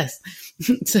 oh, yes.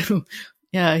 So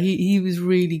yeah, he was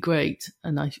really great.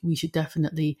 And we should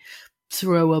definitely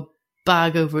throw a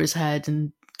bag over his head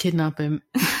and kidnap him.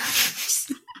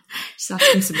 Just ask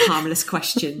him some harmless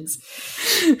questions.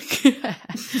 Yeah,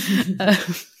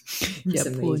 That's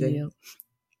poor amazing. Neil.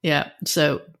 Yeah,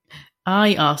 so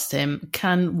I asked him,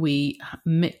 can we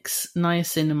mix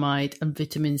niacinamide and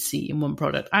vitamin C in one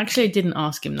product? Actually, I didn't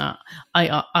ask him that.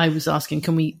 I was asking,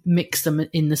 can we mix them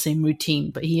in the same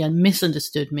routine? But he had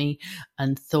misunderstood me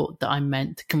and thought that I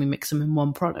meant, can we mix them in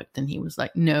one product? And he was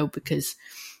like, no, because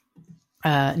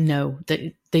no,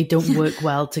 they don't work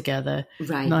well together.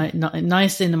 Right.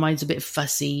 Niacinamide's a bit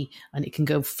fussy, and it can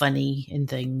go funny in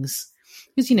things.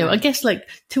 Because, I guess like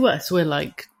to us, we're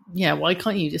like, yeah, why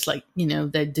can't you just like,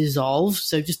 they're dissolved,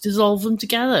 so just dissolve them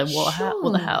together. What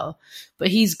the hell? But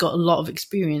he's got a lot of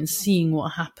experience seeing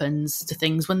what happens to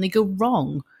things when they go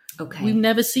wrong. Okay. We've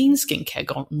never seen skincare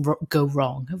go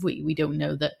wrong, have we? We don't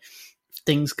know that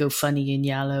things go funny in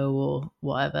yellow or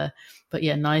whatever. But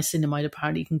yeah, niacinamide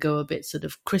apparently can go a bit sort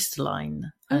of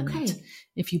crystalline. And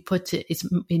if you put it,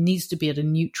 it needs to be at a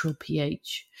neutral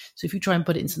pH. So if you try and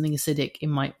put it in something acidic, it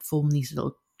might form these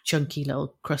little chunky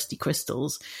little crusty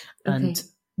crystals, and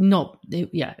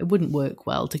it wouldn't work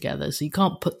well together. So you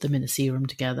can't put them in a serum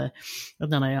together.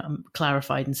 And then I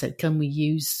clarified and said, can we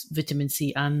use vitamin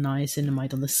C and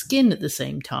niacinamide on the skin at the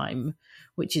same time,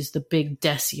 which is the big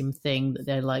DECIEM thing that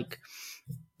they're like,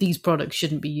 these products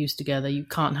shouldn't be used together. You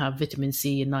can't have vitamin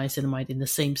C and niacinamide in the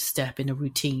same step in a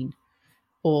routine,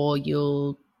 or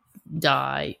you'll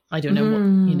die. I don't know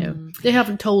what, they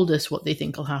haven't told us what they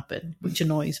think will happen, which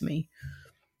annoys me.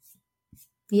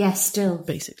 Yes, still.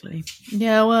 Basically.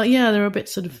 Yeah, well, yeah, they're a bit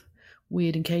sort of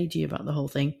weird and cagey about the whole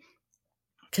thing.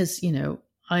 Because,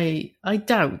 I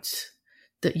doubt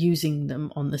that using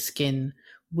them on the skin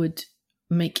would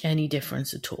make any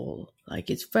difference at all. Like,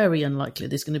 it's very unlikely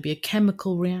there's going to be a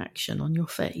chemical reaction on your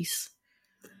face.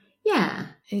 Yeah.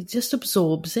 It just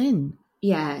absorbs in.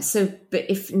 Yeah, so, but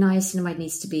if niacinamide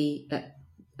needs to be at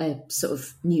a sort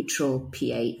of neutral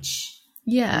pH,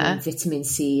 and vitamin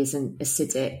C isn't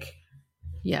acidic,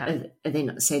 are they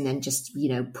not saying then just,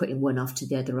 putting one after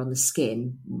the other on the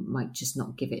skin might just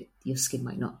not give it, your skin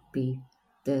might not be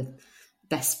the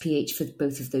best pH for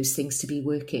both of those things to be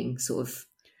working, sort of?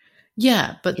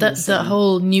 Yeah, but that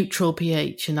whole neutral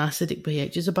pH and acidic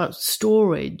pH is about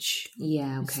storage.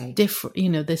 Yeah, okay. It's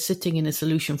different, they're sitting in a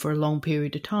solution for a long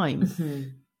period of time. Mm-hmm.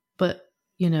 But,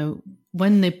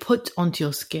 when they put onto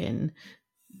your skin,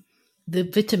 the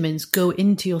vitamins go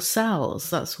into your cells.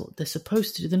 That's what they're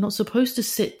supposed to do. They're not supposed to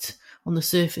sit on the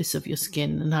surface of your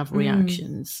skin and have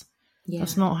reactions. Yeah.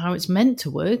 That's not how it's meant to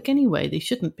work anyway. They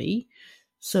shouldn't be.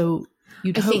 So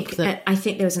I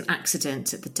think there was an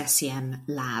accident at the DECIEM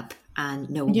lab, and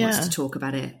no one wants to talk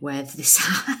about it, where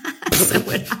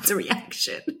someone had a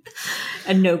reaction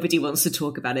and nobody wants to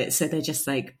talk about it. So they're just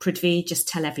like, Prithvi, just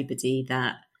tell everybody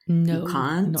that you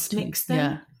can't mix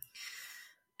them.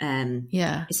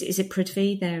 Is it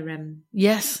Prithvi? They're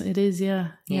yes, it is. Yeah,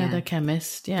 they're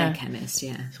chemists. Yeah, they're chemists.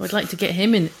 Yeah. So I'd like to get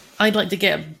him in. I'd like to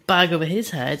get a bag over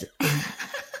his head, and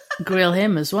grill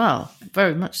him as well.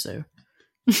 Very much so.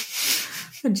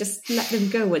 And just let them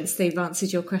go once they've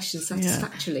answered your question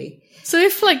satisfactorily. Yeah. So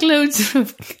if like loads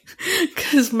of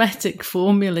cosmetic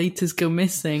formulators go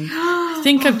missing, I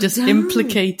think I've just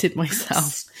implicated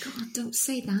myself. God, don't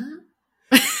say that.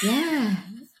 Yeah.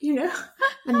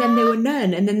 And then there were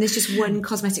none, and then there's just one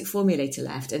cosmetic formulator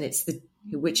left, and it's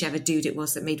whichever dude it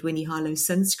was that made Winnie Harlow's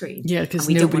sunscreen. Yeah, because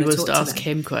nobody was to ask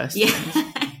him questions.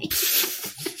 Yeah.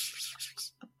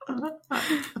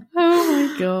 Oh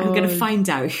my God. I'm going to find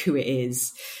out who it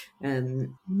is.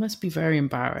 You must be very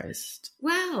embarrassed.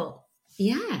 Well,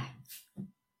 yeah.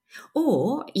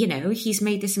 Or, he's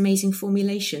made this amazing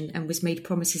formulation and was made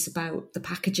promises about the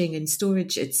packaging and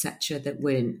storage, etc. that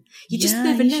weren't. You just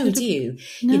never know, do you?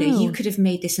 No. You could have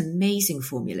made this amazing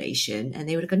formulation and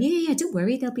they would have gone, yeah, don't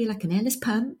worry, there'll be like an airless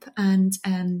pump and,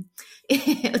 do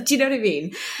you know what I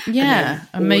mean? Yeah.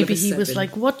 And maybe he was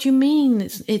like, what do you mean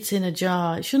it's in a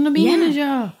jar? It shouldn't have been in a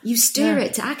jar. You stir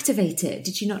it to activate it.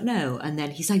 Did you not know? And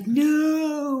then he's like,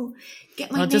 no,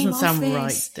 get my name off this. It doesn't sound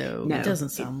right, though. No, it doesn't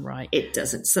sound right. It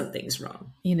doesn't. Something's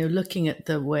wrong. Looking at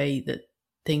the way that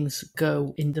things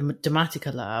go in the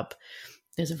Dematica lab,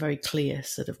 there's a very clear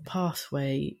sort of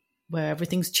pathway where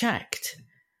everything's checked.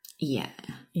 Yeah.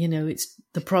 It's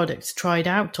the product's tried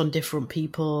out on different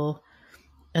people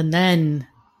and then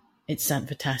it's sent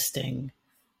for testing,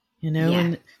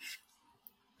 and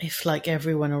if like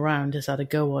everyone around has had a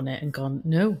go on it and gone,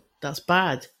 no, that's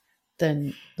bad,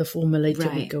 then the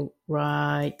formulator would go,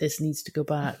 right, this needs to go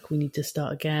back. We need to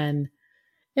start again.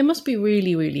 It must be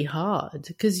really, really hard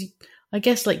because I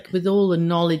guess like with all the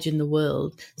knowledge in the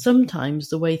world, sometimes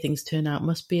the way things turn out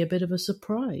must be a bit of a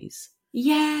surprise.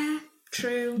 Yeah,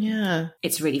 true. Yeah.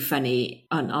 It's really funny.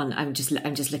 I'm just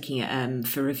looking at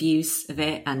for reviews of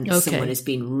it, and someone has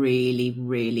been really,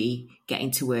 really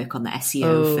getting to work on the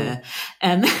SEO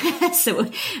for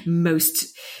so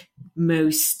most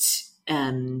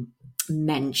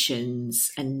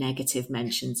mentions and negative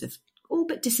mentions have all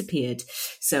but disappeared.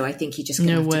 So I think you're just going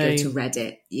to have to go to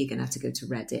Reddit. You're going to have to go to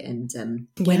Reddit and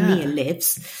where Nia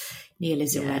lives in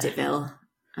Redditville,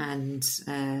 and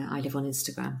I live on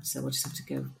Instagram. So we'll just have to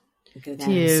go there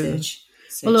and search.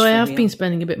 Although I have been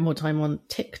spending a bit more time on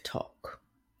TikTok.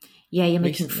 Yeah, you're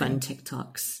making fun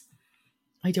TikToks.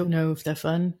 I don't know if they're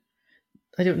fun.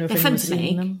 I don't know if anyone's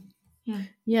seen them. Yeah.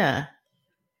 Yeah.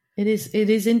 It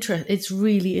is interesting. It's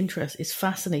really interesting. It's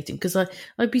fascinating because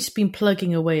I've just been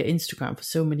plugging away at Instagram for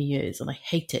so many years and I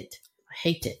hate it.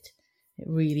 It It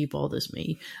really bothers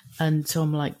me. And so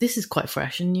I'm like, this is quite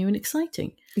fresh and new and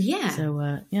exciting. Yeah. So,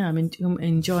 I'm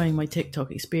enjoying my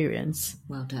TikTok experience.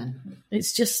 Well done.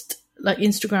 It's just like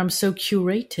Instagram's so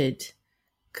curated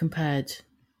compared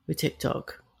with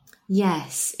TikTok.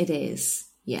 Yes, it is.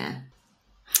 Yeah.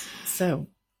 So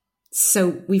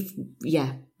we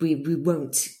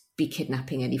won't be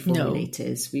kidnapping any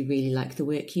formulators. No. We really like the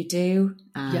work you do.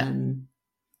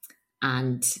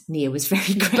 And Nia was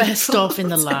very grateful. Best off in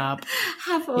the lab.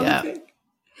 Have all of it.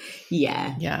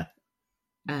 Yeah. Yeah.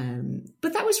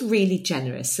 But that was really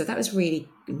generous. So that was really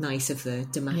nice of the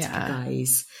Dematica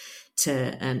guys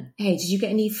to, hey, did you get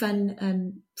any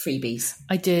fun freebies?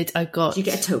 I did. Did you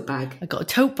get a tote bag? I got a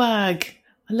tote bag.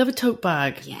 I love a tote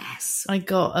bag. Yes. I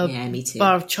got a me too.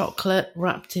 bar of chocolate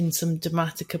wrapped in some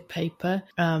Dematica paper.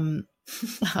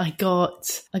 I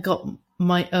got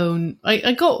my own.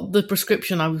 I got the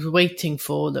prescription I was waiting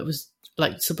for that was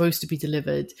like supposed to be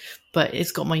delivered, but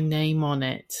it's got my name on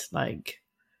it, like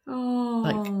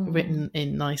written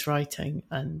in nice writing,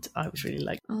 and I was really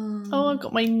like, I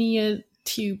got my Nia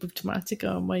tube of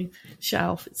Dematica on my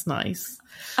shelf. It's nice.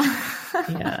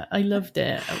 Yeah, I loved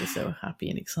it. I was so happy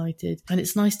and excited, and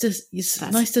it's nice to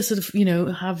sort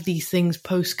of have these things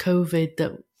post COVID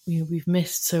that we've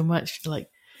missed so much,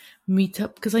 like meet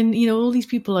up, because all these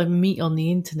people I meet on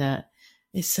the internet,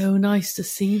 it's so nice to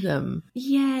see them.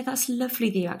 Yeah, that's lovely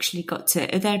that you actually got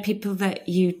to. Are there people that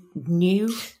you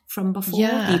knew from before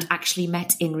you'd actually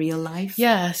met in real life?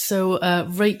 Yeah, so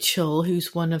Rachel,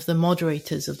 who's one of the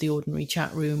moderators of the Ordinary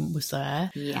Chat Room, was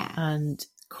there. Yeah. And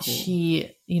cool.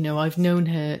 She, I've known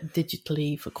her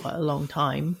digitally for quite a long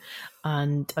time,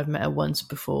 and I've met her once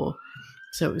before.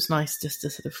 So it was nice just to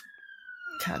sort of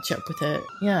catch up with her.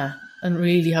 Yeah. And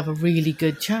really have a really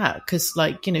good chat because,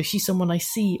 she's someone I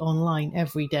see online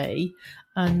every day,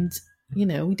 and we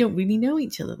don't really know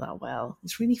each other that well.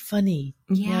 It's really funny.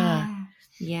 Yeah.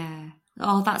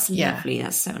 Oh, that's lovely.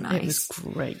 That's so nice. It was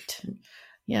great.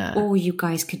 Yeah. Or you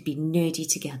guys could be nerdy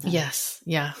together. Yes.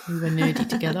 Yeah, we were nerdy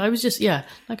together. I was just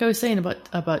like I was saying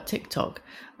about TikTok.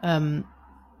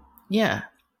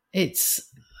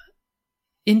 It's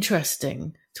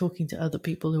interesting talking to other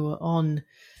people who are on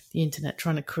the internet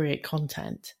trying to create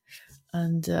content,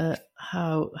 and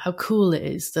how cool it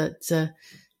is that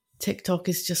TikTok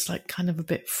is just like kind of a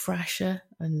bit fresher,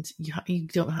 and you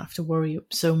don't have to worry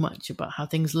so much about how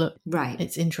things look. Right.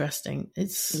 It's interesting.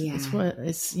 It's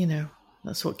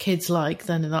that's what kids like.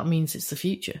 Then that means it's the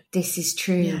future. This is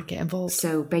true. Yeah, get involved.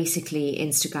 So basically,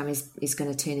 Instagram is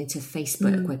going to turn into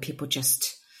Facebook, where people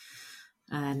just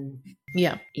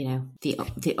Yeah. You know,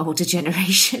 the older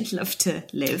generation love to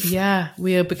live. Yeah,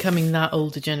 we are becoming that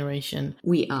older generation.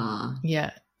 We are.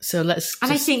 Yeah. So let's.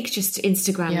 And I think just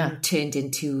Instagram turned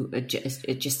into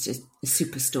just a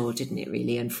superstore, didn't it?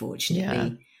 Really,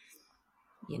 unfortunately,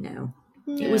 you know,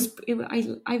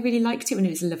 I really liked it when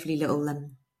it was a lovely little,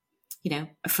 you know,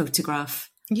 a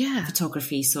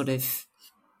photography sort of.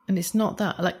 And it's not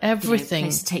that, like, everything.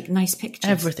 Place to take nice pictures.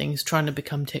 Everything's trying to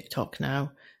become TikTok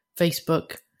now.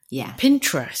 Facebook. Yeah.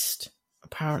 Pinterest.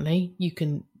 Apparently, you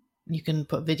can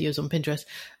put videos on Pinterest.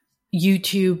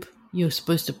 YouTube. You're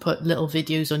supposed to put little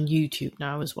videos on YouTube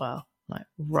now as well. Like,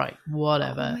 right,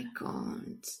 whatever. Oh my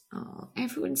God. Oh,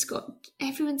 everyone's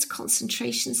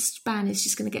concentration span is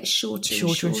just going to get shorter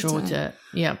and shorter.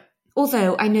 Yeah.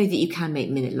 Although I know that you can make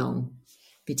minute-long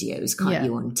videos, can't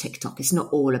you, on TikTok? It's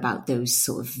not all about those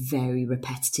sort of very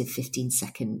repetitive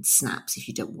 15-second snaps if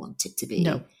you don't want it to be.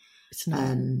 No, it's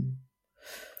not.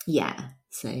 Yeah.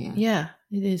 So, yeah. Yeah,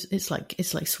 it is. It's like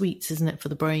sweets, isn't it, for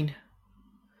the brain?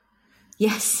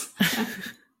 Yes,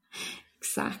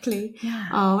 exactly. Yeah.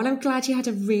 Oh, well, I'm glad you had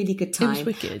a really good time. It was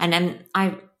wicked. And then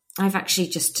I've actually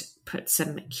just put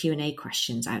some Q&A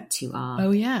questions out to our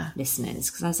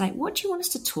listeners, because I was like, what do you want us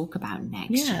to talk about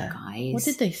next, you guys? What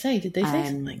did they say? Did they say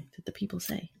something? Did the people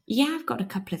say? Yeah, I've got a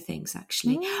couple of things,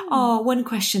 actually. Oh, one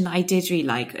question that I did really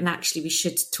like, and actually we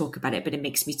should talk about it, but it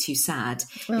makes me too sad.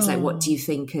 It's like, what do you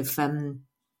think of...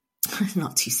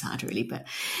 not too sad really, but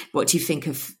what do you think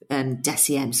of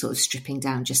Desi M sort of stripping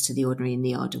down just to the ordinary and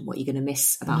the odd, and what you're going to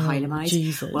miss about Hylamide?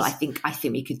 Jesus. Well, I think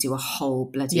we could do a whole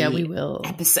bloody we will.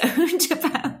 episode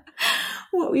about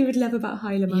what we would love about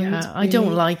Hylamide. Yeah, really. I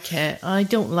don't like it. I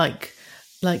don't like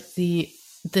the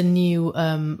new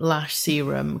lash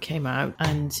serum came out,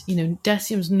 and you know,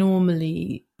 Desi M's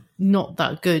normally not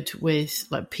that good with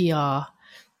like PR.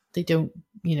 They don't,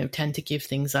 you know, tend to give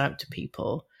things out to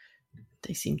people.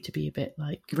 They seem to be a bit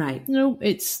like, right, no,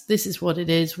 this is what it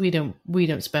is. We don't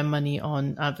spend money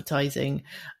on advertising,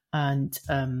 and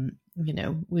you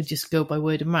know, we just go by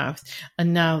word of mouth.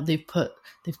 And now they've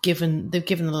given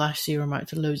the lash serum out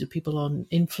to loads of people on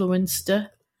Influenster. Have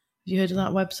you heard of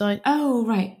that website? Oh,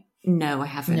 right. No, I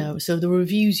haven't. No, so the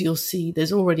reviews you'll see,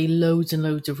 there's already loads and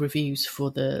loads of reviews for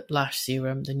the lash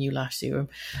serum, the new lash serum,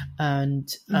 and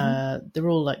they're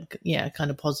all like,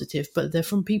 kind of positive, but they're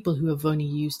from people who have only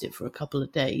used it for a couple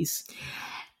of days.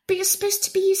 But you're supposed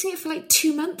to be using it for like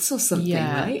 2 months or something,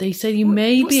 right? They say you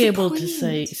may be able to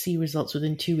see results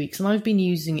within 2 weeks, and I've been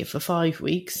using it for 5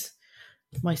 weeks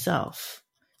myself.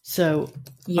 So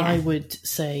I would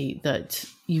say that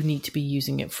you need to be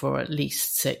using it for at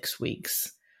least 6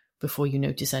 weeks before you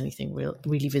notice anything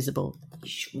really visible.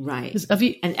 Right. Have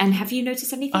you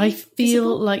noticed anything I feel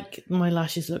visible? like my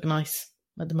lashes look nice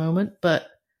at the moment, but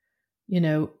you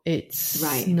know, it's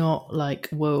not like,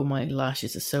 whoa, my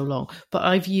lashes are so long. But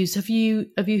I've used, have you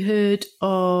heard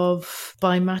of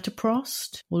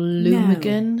Bimatoprost or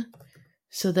Lumigan? No.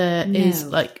 So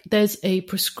there's a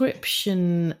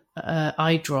prescription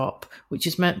eye drop, which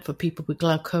is meant for people with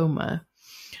glaucoma.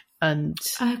 And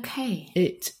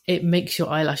it makes your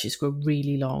eyelashes grow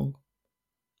really long.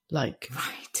 Like,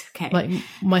 like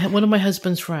one of my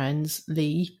husband's friends,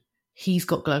 Lee, he's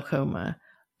got glaucoma.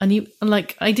 And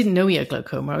I didn't know he had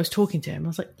glaucoma. I was talking to him. I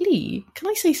was like, Lee, can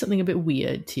I say something a bit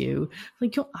weird to you?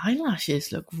 Like, your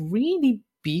eyelashes look really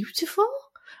beautiful.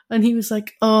 And he was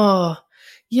like, oh,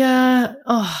 yeah.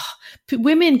 Oh,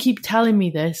 women keep telling me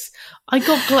this. I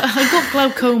got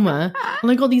glaucoma,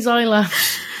 and I got these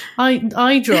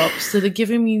eye drops that are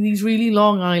giving me these really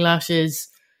long eyelashes.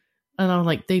 And I'm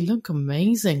like, they look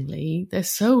amazingly. They're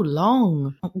so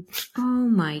long. Oh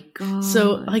my God.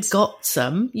 So I got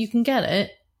some. You can get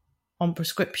it on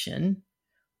prescription,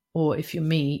 or if you're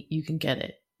me, you can get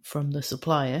it from the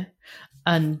supplier.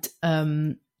 And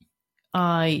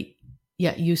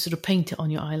you sort of paint it on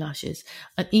your eyelashes.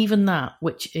 And even that,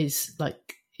 which is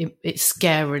like, it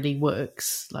scarily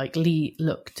works. Like, Lee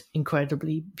looked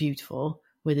incredibly beautiful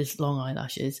with his long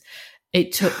eyelashes.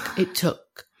 It took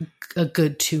a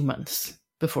good 2 months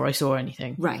before I saw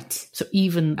anything. Right. So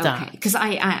even that. Okay. Because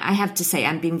I have to say,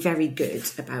 I'm being very good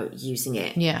about using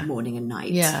it morning and night.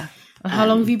 Yeah. And how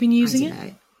long have you been using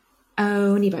it?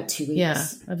 Oh, only about 2 weeks. Yeah.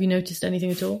 Have you noticed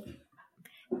anything at all?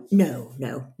 No,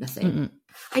 nothing. Mm-mm.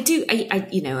 I do.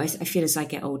 I feel as I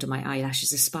get older, my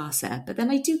eyelashes are sparser, but then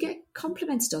I do get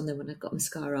complimented on them when I've got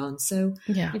mascara on. So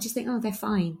I just think, oh, they're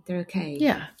fine. They're okay.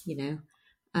 Yeah. You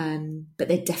know, but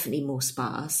they're definitely more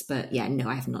sparse. But yeah, no,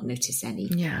 I have not noticed any.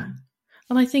 Yeah.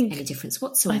 And I think any difference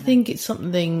whatsoever. I think it's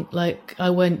something like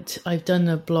I've done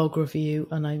a blog review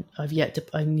and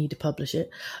I need to publish it,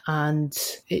 and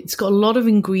it's got a lot of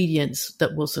ingredients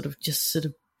that will sort of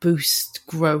boost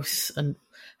growth and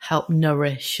help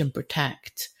nourish and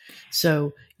protect.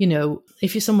 So,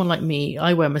 if you're someone like me,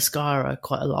 I wear mascara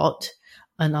quite a lot,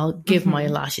 and I'll give my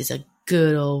lashes a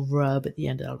good old rub at the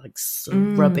end. I'll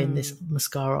rub in this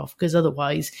mascara off, because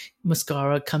otherwise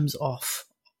mascara comes off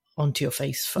onto your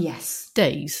face for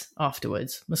days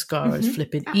afterwards. Mascara is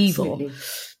flipping evil.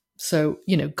 So,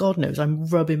 God knows I'm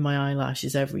rubbing my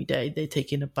eyelashes every day. They're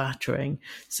taking a battering.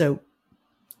 So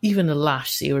even a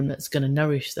lash serum that's going to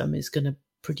nourish them is going to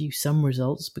produce some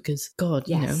results, because God,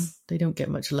 they don't get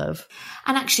much love.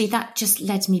 And actually that just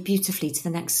led me beautifully to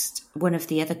the next one of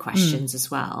the other questions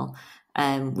as well,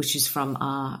 which is from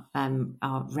our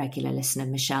regular listener,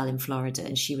 Michelle in Florida.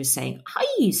 And she was saying, are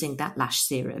you using that lash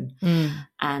serum?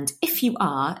 And if you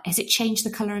are, has it changed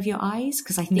the colour of your eyes?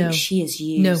 Because I think she has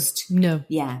used... No.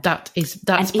 Yeah. That's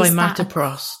by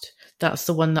Mataprost. That's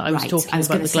the one that I was talking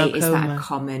about, the glaucoma. Is that a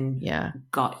common... Yeah.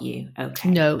 Got you.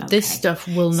 Okay. No, this stuff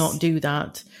will not do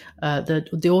that.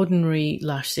 The ordinary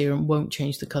lash serum won't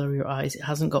change the colour of your eyes. It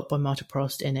hasn't got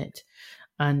Mataprost in it.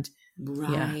 And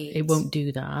it won't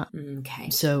do that. Okay.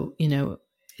 So, and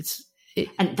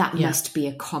that must be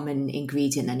a common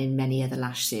ingredient then in many other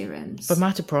lash serums. But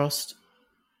Mataprost,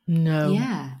 no.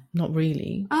 Yeah. Not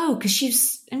really. Oh, because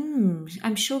she's,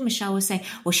 I'm sure Michelle was saying,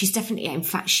 well, she's definitely, in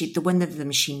fact, the one of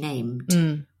them she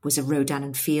named was a Rodan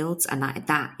and Fields, and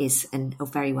that is a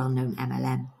very well-known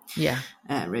MLM. Yeah.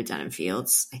 Rodan and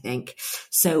Fields, I think.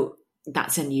 So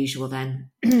that's unusual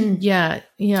then. Yeah.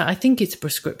 I think it's a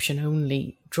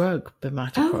prescription-only drug,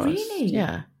 Bimatoprost. Oh, really?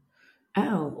 Yeah.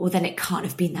 Oh, well then it can't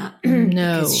have been that.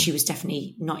 No. Because she was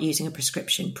definitely not using a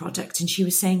prescription product, and she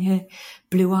was saying her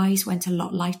blue eyes went a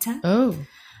lot lighter. Oh.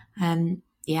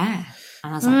 Yeah.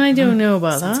 And I was like, I don't know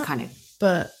about that. Kind of...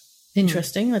 But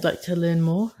interesting. I'd like to learn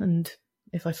more, and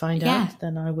if I find out,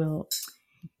 then I will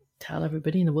tell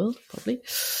everybody in the world, probably.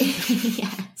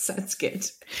 Yeah, sounds good.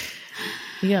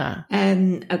 Yeah.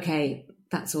 Okay,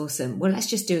 that's awesome. Well, let's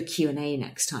just do a Q&A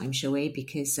next time, shall we?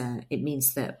 Because it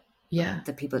means that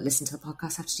the people that listen to the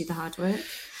podcast have to do the hard work.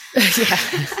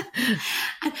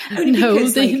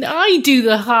 I do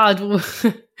the hard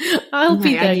work. I'll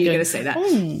be there. You're going to say that.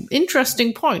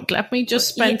 Interesting point. Let me just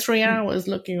spend 3 hours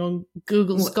looking on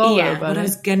Google Scholar about it. What I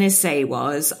was going to say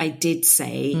was, I did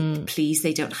say, please,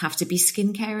 they don't have to be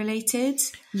skincare related.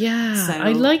 Yeah, so,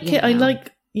 I like it. I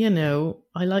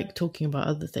like talking about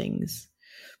other things,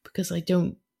 because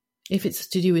if it's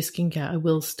to do with skincare, I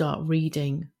will start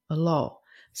reading a lot.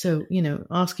 So,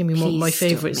 asking me what my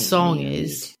favourite song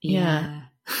is,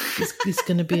 it's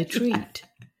going to be a treat.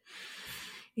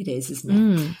 It is,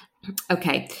 isn't it?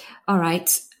 Okay. All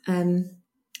right.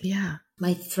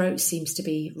 My throat seems to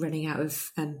be running out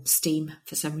of steam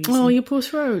for some reason. Oh, your poor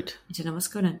throat. I don't know what's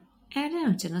going on. I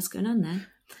don't know what's going on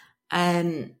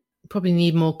there. Probably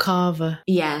need more kava.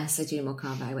 Yes, I do need more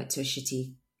kava. I went to a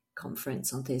shitty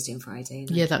conference on Thursday and Friday.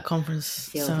 And that conference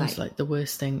sounds like the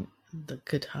worst thing that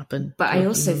could happen. But I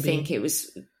also think it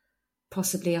was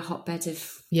possibly a hotbed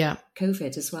of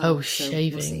COVID as well. Oh, so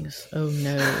shavings. Oh,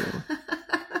 no.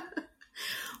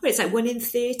 Well, it's like 1 in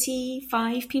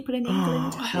 35 people in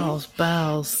England. Oh, hell's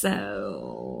bells.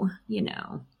 So,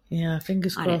 Yeah,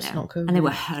 fingers crossed, not COVID. And there were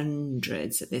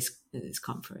hundreds at this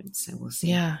conference, so we'll see.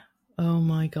 Yeah. Oh,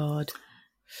 my God.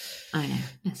 I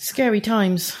know. Scary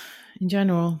times in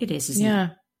general. It is, isn't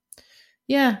it?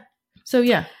 Yeah. So,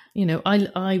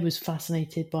 I was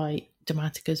fascinated by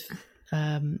Dermatica's,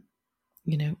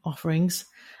 offerings.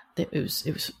 It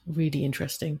was really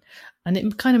interesting, and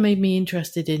it kind of made me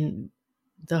interested in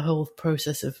the whole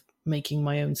process of making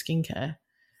my own skincare.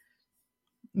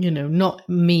 Not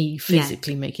me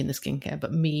physically making the skincare,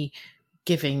 but me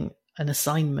giving an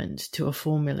assignment to a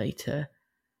formulator.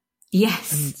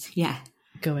 Yes.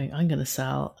 Going, I want to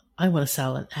sell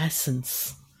an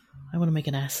essence. I want to make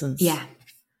an essence. Yeah.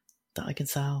 That I can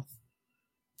sell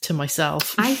to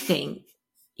myself. I think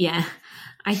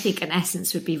an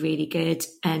essence would be really good,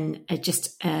 and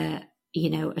just a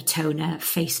toner,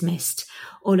 face mist,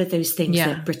 all of those things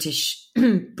that British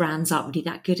brands aren't really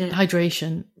that good at.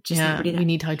 Hydration. We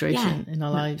need hydration in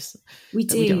our lives. We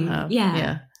do. We don't have.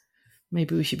 Yeah.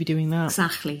 Maybe we should be doing that.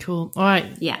 Exactly. Cool. All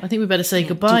right. Yeah. I think we better say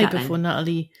goodbye before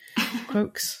Natalie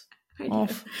croaks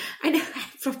off. I know.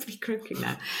 I'm probably croaking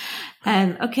now.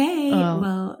 Okay.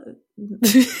 Well,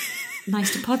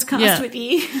 nice to podcast with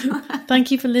you.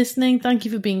 Thank you for listening. Thank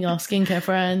you for being our skincare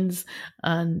friends,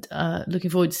 and looking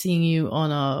forward to seeing you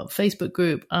on our Facebook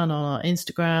group and on our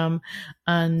Instagram.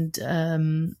 And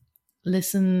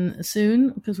listen soon,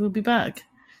 because we'll be back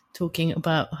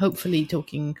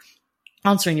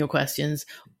answering your questions,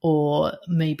 or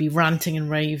maybe ranting and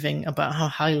raving about how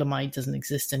Hylamide doesn't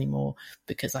exist anymore,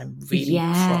 because I'm really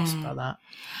cross about that.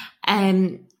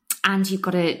 And you've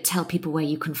got to tell people where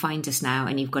you can find us now,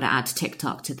 and you've got to add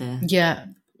TikTok to the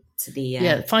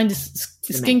find us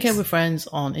Skincare with Friends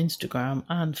on Instagram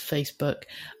and Facebook,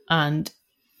 and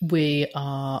we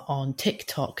are on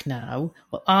TikTok now.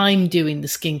 Well, I'm doing the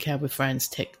Skincare with Friends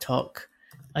TikTok.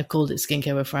 I've called it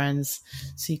Skincare with Friends,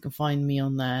 so you can find me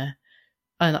on there.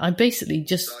 And I basically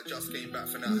just...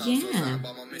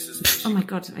 Oh my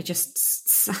God, I just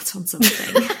sat on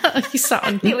something. You sat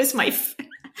on... It was my...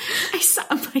 I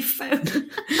sat on my phone.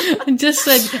 I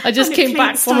just came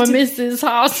back from a missus'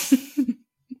 house.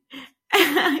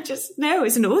 No,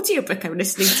 it's an audiobook I'm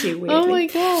listening to, weirdly. Oh my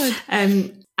God.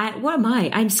 What am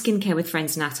I? I'm Skincare with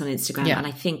Friends Nat on Instagram, and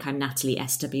I think I'm Natalie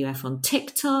SWF on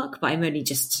TikTok, but I'm only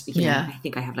just, I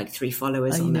think I have like 3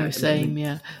 followers on there. Same,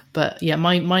 yeah. But yeah,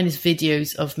 mine is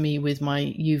videos of me with my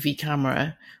UV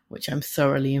camera, which I'm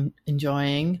thoroughly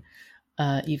enjoying,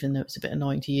 even though it's a bit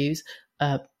annoying to use.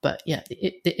 But yeah,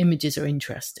 the images are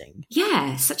interesting.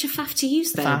 Yeah, such a faff to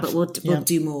use though, but we'll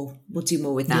do more. We'll do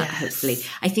more with that, hopefully.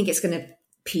 I think it's going to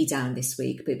pee down this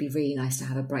week, but it'd be really nice to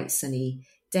have a bright sunny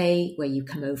day where you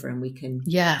come over and we can...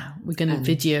 Yeah, we're going to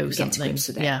video something.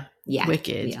 Yeah,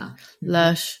 wicked. We are.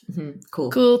 Lush. Mm-hmm.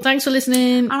 Cool. Thanks for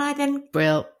listening. All right then.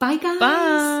 Brill. Bye guys.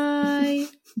 Bye.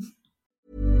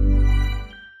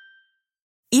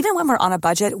 Even when we're on a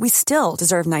budget, we still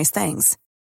deserve nice things.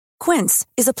 Quince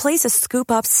is a place to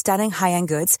scoop up stunning high-end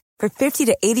goods for 50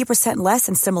 to 80% less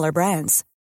than similar brands.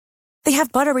 They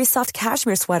have buttery soft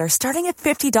cashmere sweaters starting at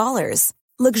 $50,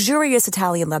 luxurious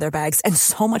Italian leather bags, and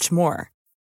so much more.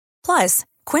 Plus,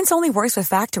 Quince only works with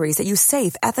factories that use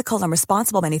safe, ethical, and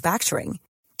responsible manufacturing.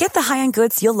 Get the high-end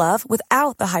goods you'll love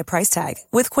without the high price tag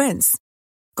with Quince.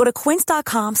 Go to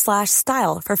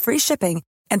quince.com/style for free shipping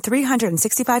and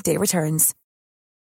 365-day returns.